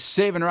 Michigan,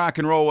 saving rock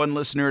and roll one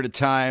listener at a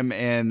time,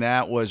 and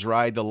that was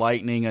Ride the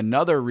Lightning.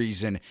 Another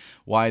reason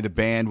why the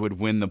band would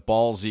win the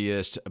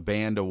ballsiest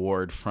band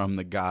award from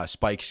the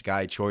Spike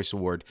Sky Choice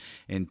Award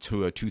in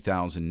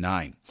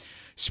 2009.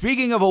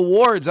 Speaking of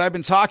awards, I've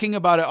been talking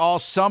about it all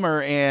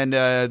summer, and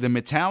the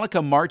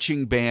Metallica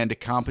Marching Band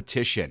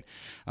competition.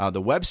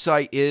 The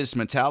website is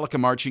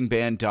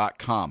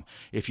metallicamarchingband.com.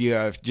 If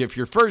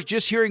you're first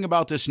just hearing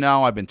about this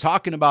now, I've been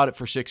talking about it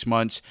for 6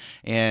 months,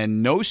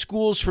 and no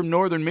schools from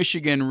northern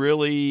Michigan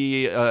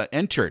really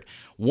entered.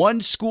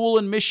 One school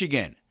in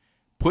Michigan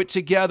put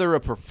together a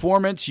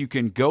performance. You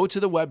can go to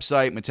the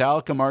website,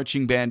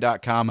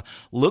 metallicamarchingband.com,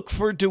 look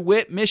for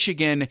DeWitt,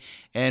 Michigan,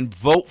 and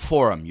vote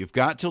for them. You've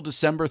got till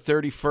December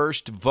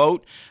 31st to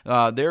vote.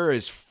 There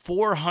is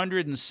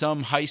 400 and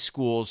some high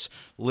schools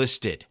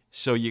listed.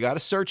 So you got to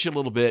search a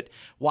little bit.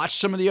 Watch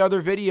some of the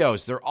other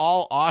videos. They're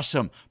all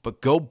awesome. But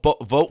go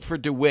vote for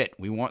DeWitt.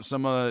 We want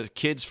some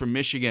kids from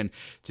Michigan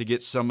to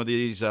get some of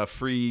these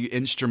free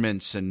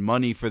instruments and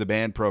money for the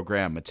band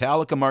program.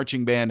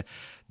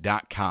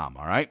 metallicamarchingband.com.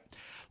 All right?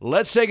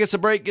 Let's take us a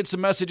break, get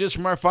some messages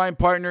from our fine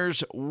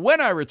partners.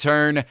 When I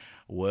return,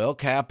 we'll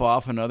cap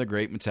off another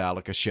great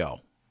Metallica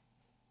show.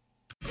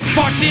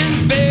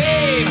 Fortune,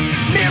 fame,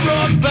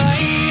 mirror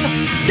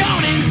vein,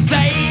 gone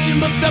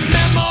insane, but the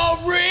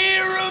memory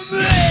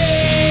remains.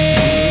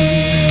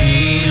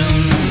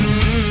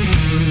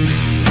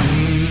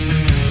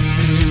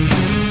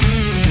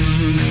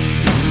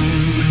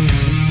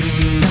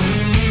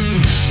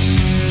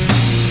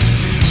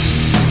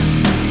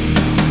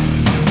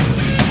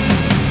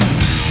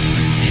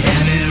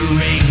 Heavy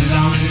rings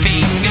on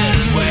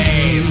fingers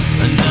wave,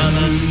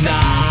 another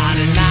star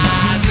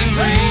denies the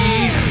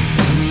grave.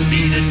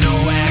 See the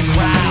nowhere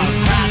crowd,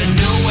 crowd of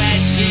nowhere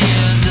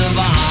cheers of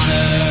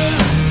honor,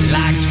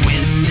 like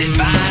twisted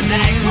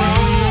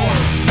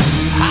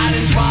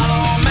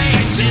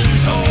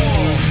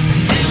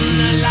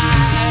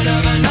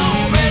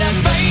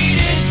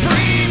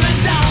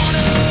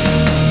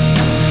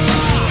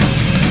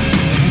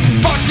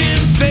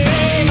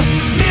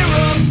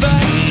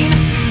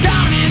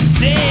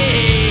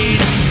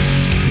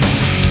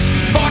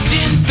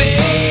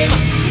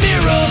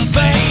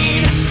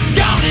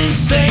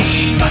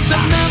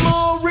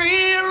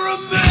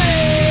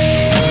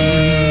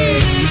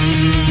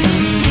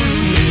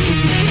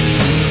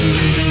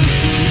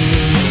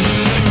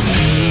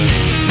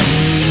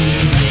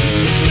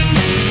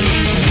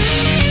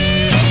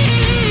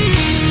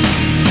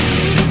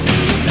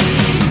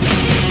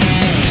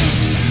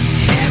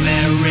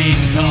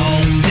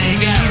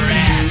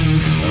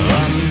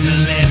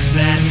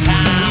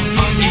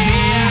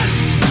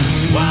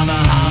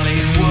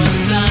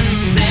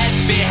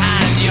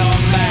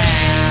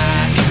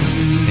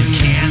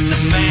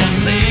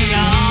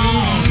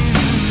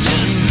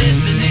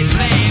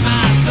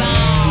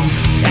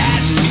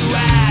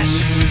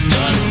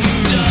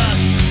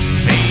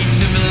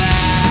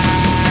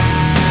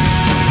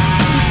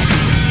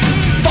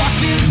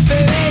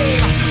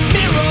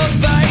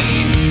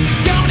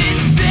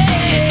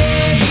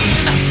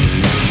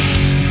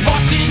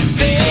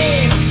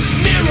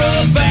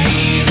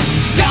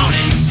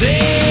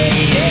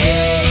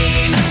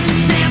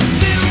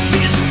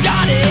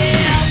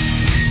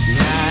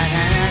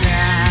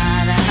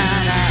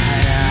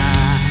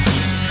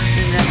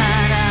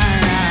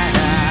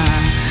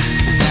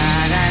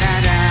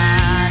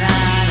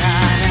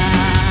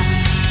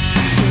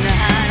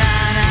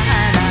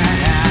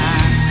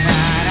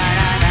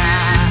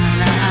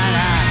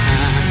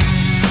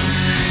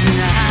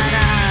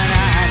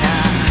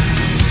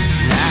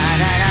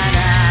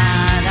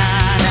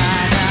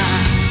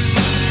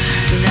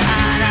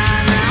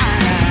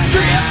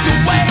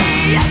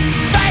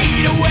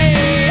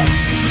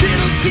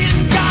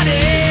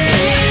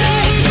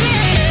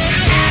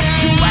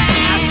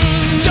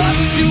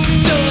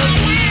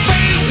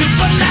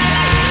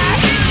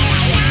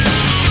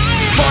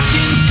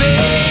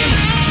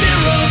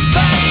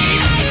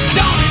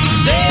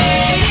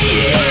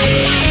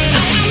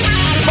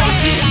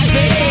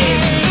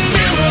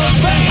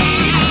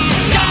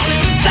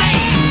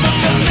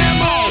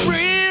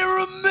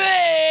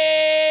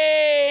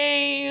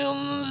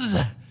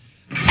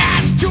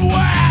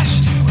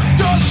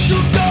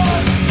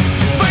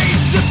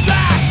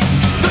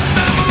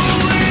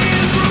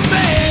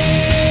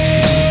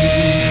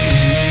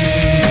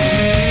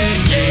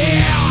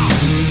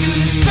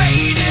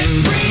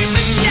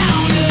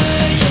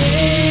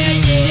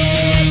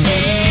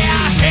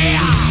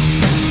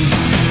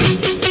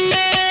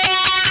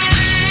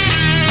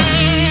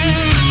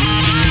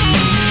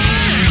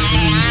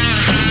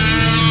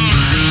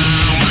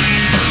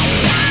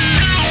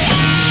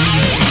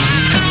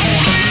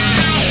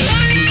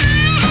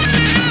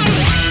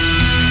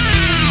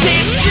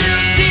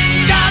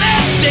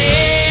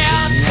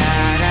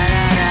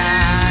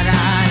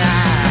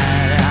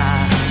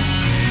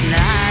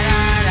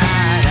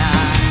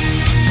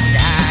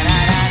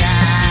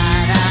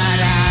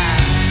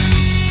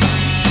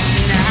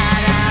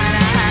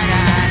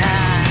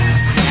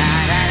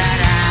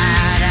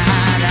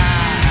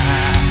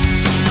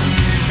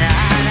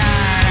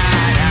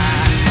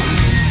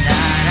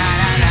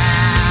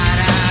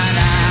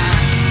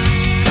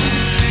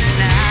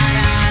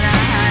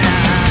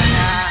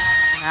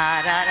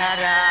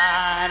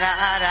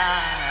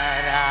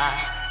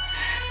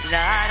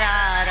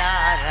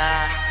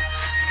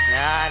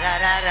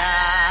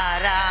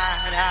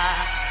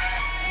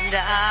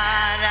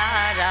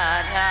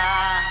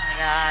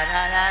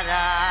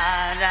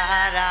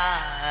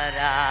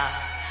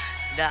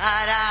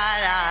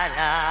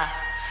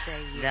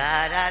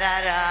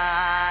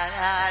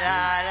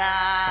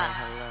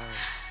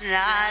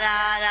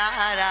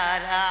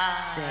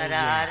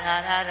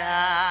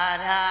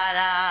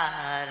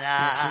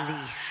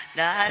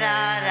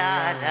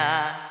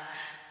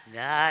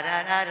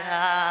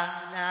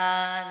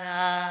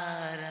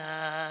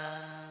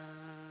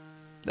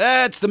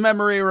That's The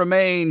Memory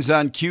Remains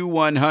on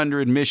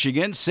Q100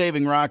 Michigan,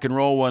 saving rock and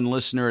roll one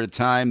listener at a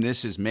time.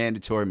 This is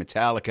Mandatory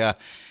Metallica,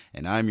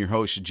 and I'm your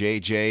host,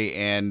 JJ.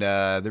 And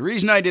the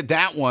reason I did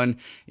that one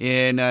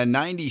in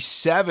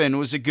 97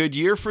 was a good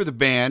year for the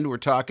band. We're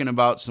talking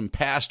about some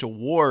past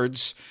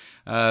awards.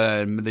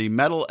 The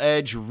Metal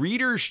Edge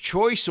Reader's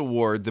Choice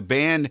Award. The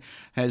band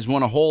has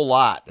won a whole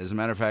lot. As a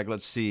matter of fact,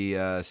 let's see,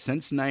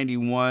 since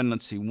 91,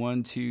 let's see,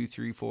 1, 2,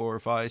 3, 4,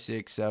 5,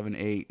 6, 7,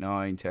 8,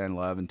 9, 10,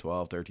 11,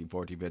 12, 13,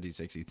 14, 15,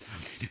 16,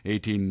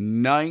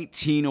 18,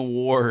 19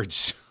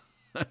 awards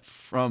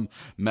from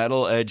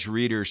Metal Edge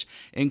Readers,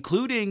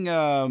 including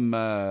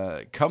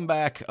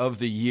Comeback of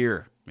the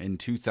Year in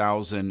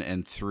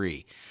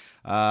 2003.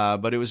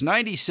 But it was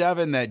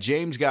 97 that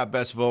James got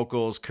Best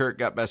Vocals, Kurt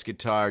got Best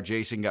Guitar,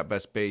 Jason got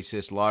Best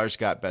Bassist, Lars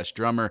got Best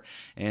Drummer,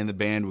 and the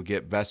band would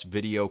get Best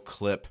Video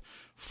Clip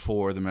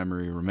for The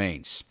Memory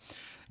Remains.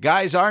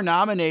 Guys are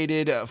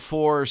nominated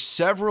for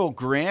several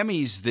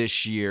Grammys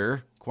this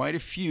year, quite a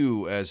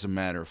few as a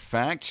matter of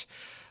fact.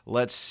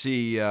 Let's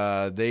see,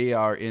 they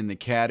are in the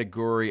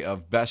category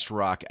of Best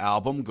Rock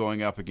Album,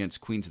 going up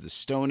against Queens of the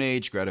Stone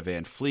Age, Greta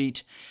Van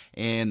Fleet,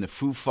 and the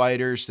Foo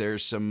Fighters.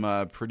 There's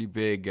some pretty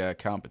big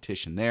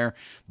competition there.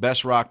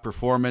 Best Rock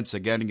Performance,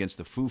 again, against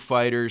the Foo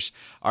Fighters.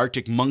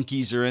 Arctic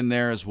Monkeys are in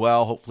there as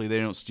well. Hopefully they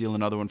don't steal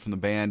another one from the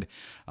band.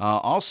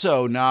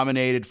 Also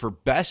nominated for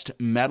Best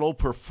Metal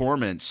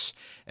Performance.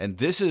 And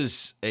this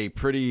is a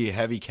pretty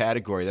heavy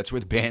category. That's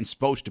where the band's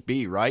supposed to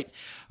be, right?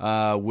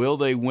 Will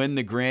they win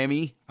the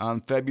Grammy on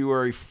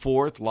February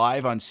 4th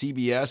live on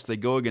CBS? They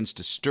go against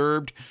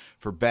Disturbed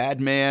for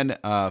Bad Man,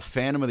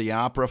 Phantom of the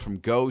Opera from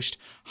Ghost,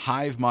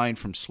 Hive Mind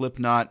from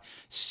Slipknot,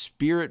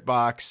 Spirit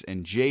Box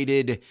and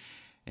Jaded,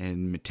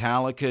 and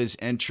Metallica's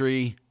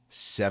entry,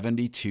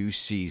 72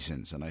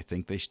 Seasons. And I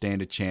think they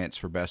stand a chance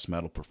for Best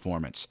Metal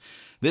Performance.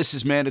 This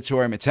is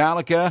Mandatory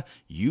Metallica.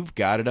 You've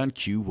got it on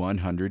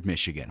Q100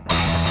 Michigan.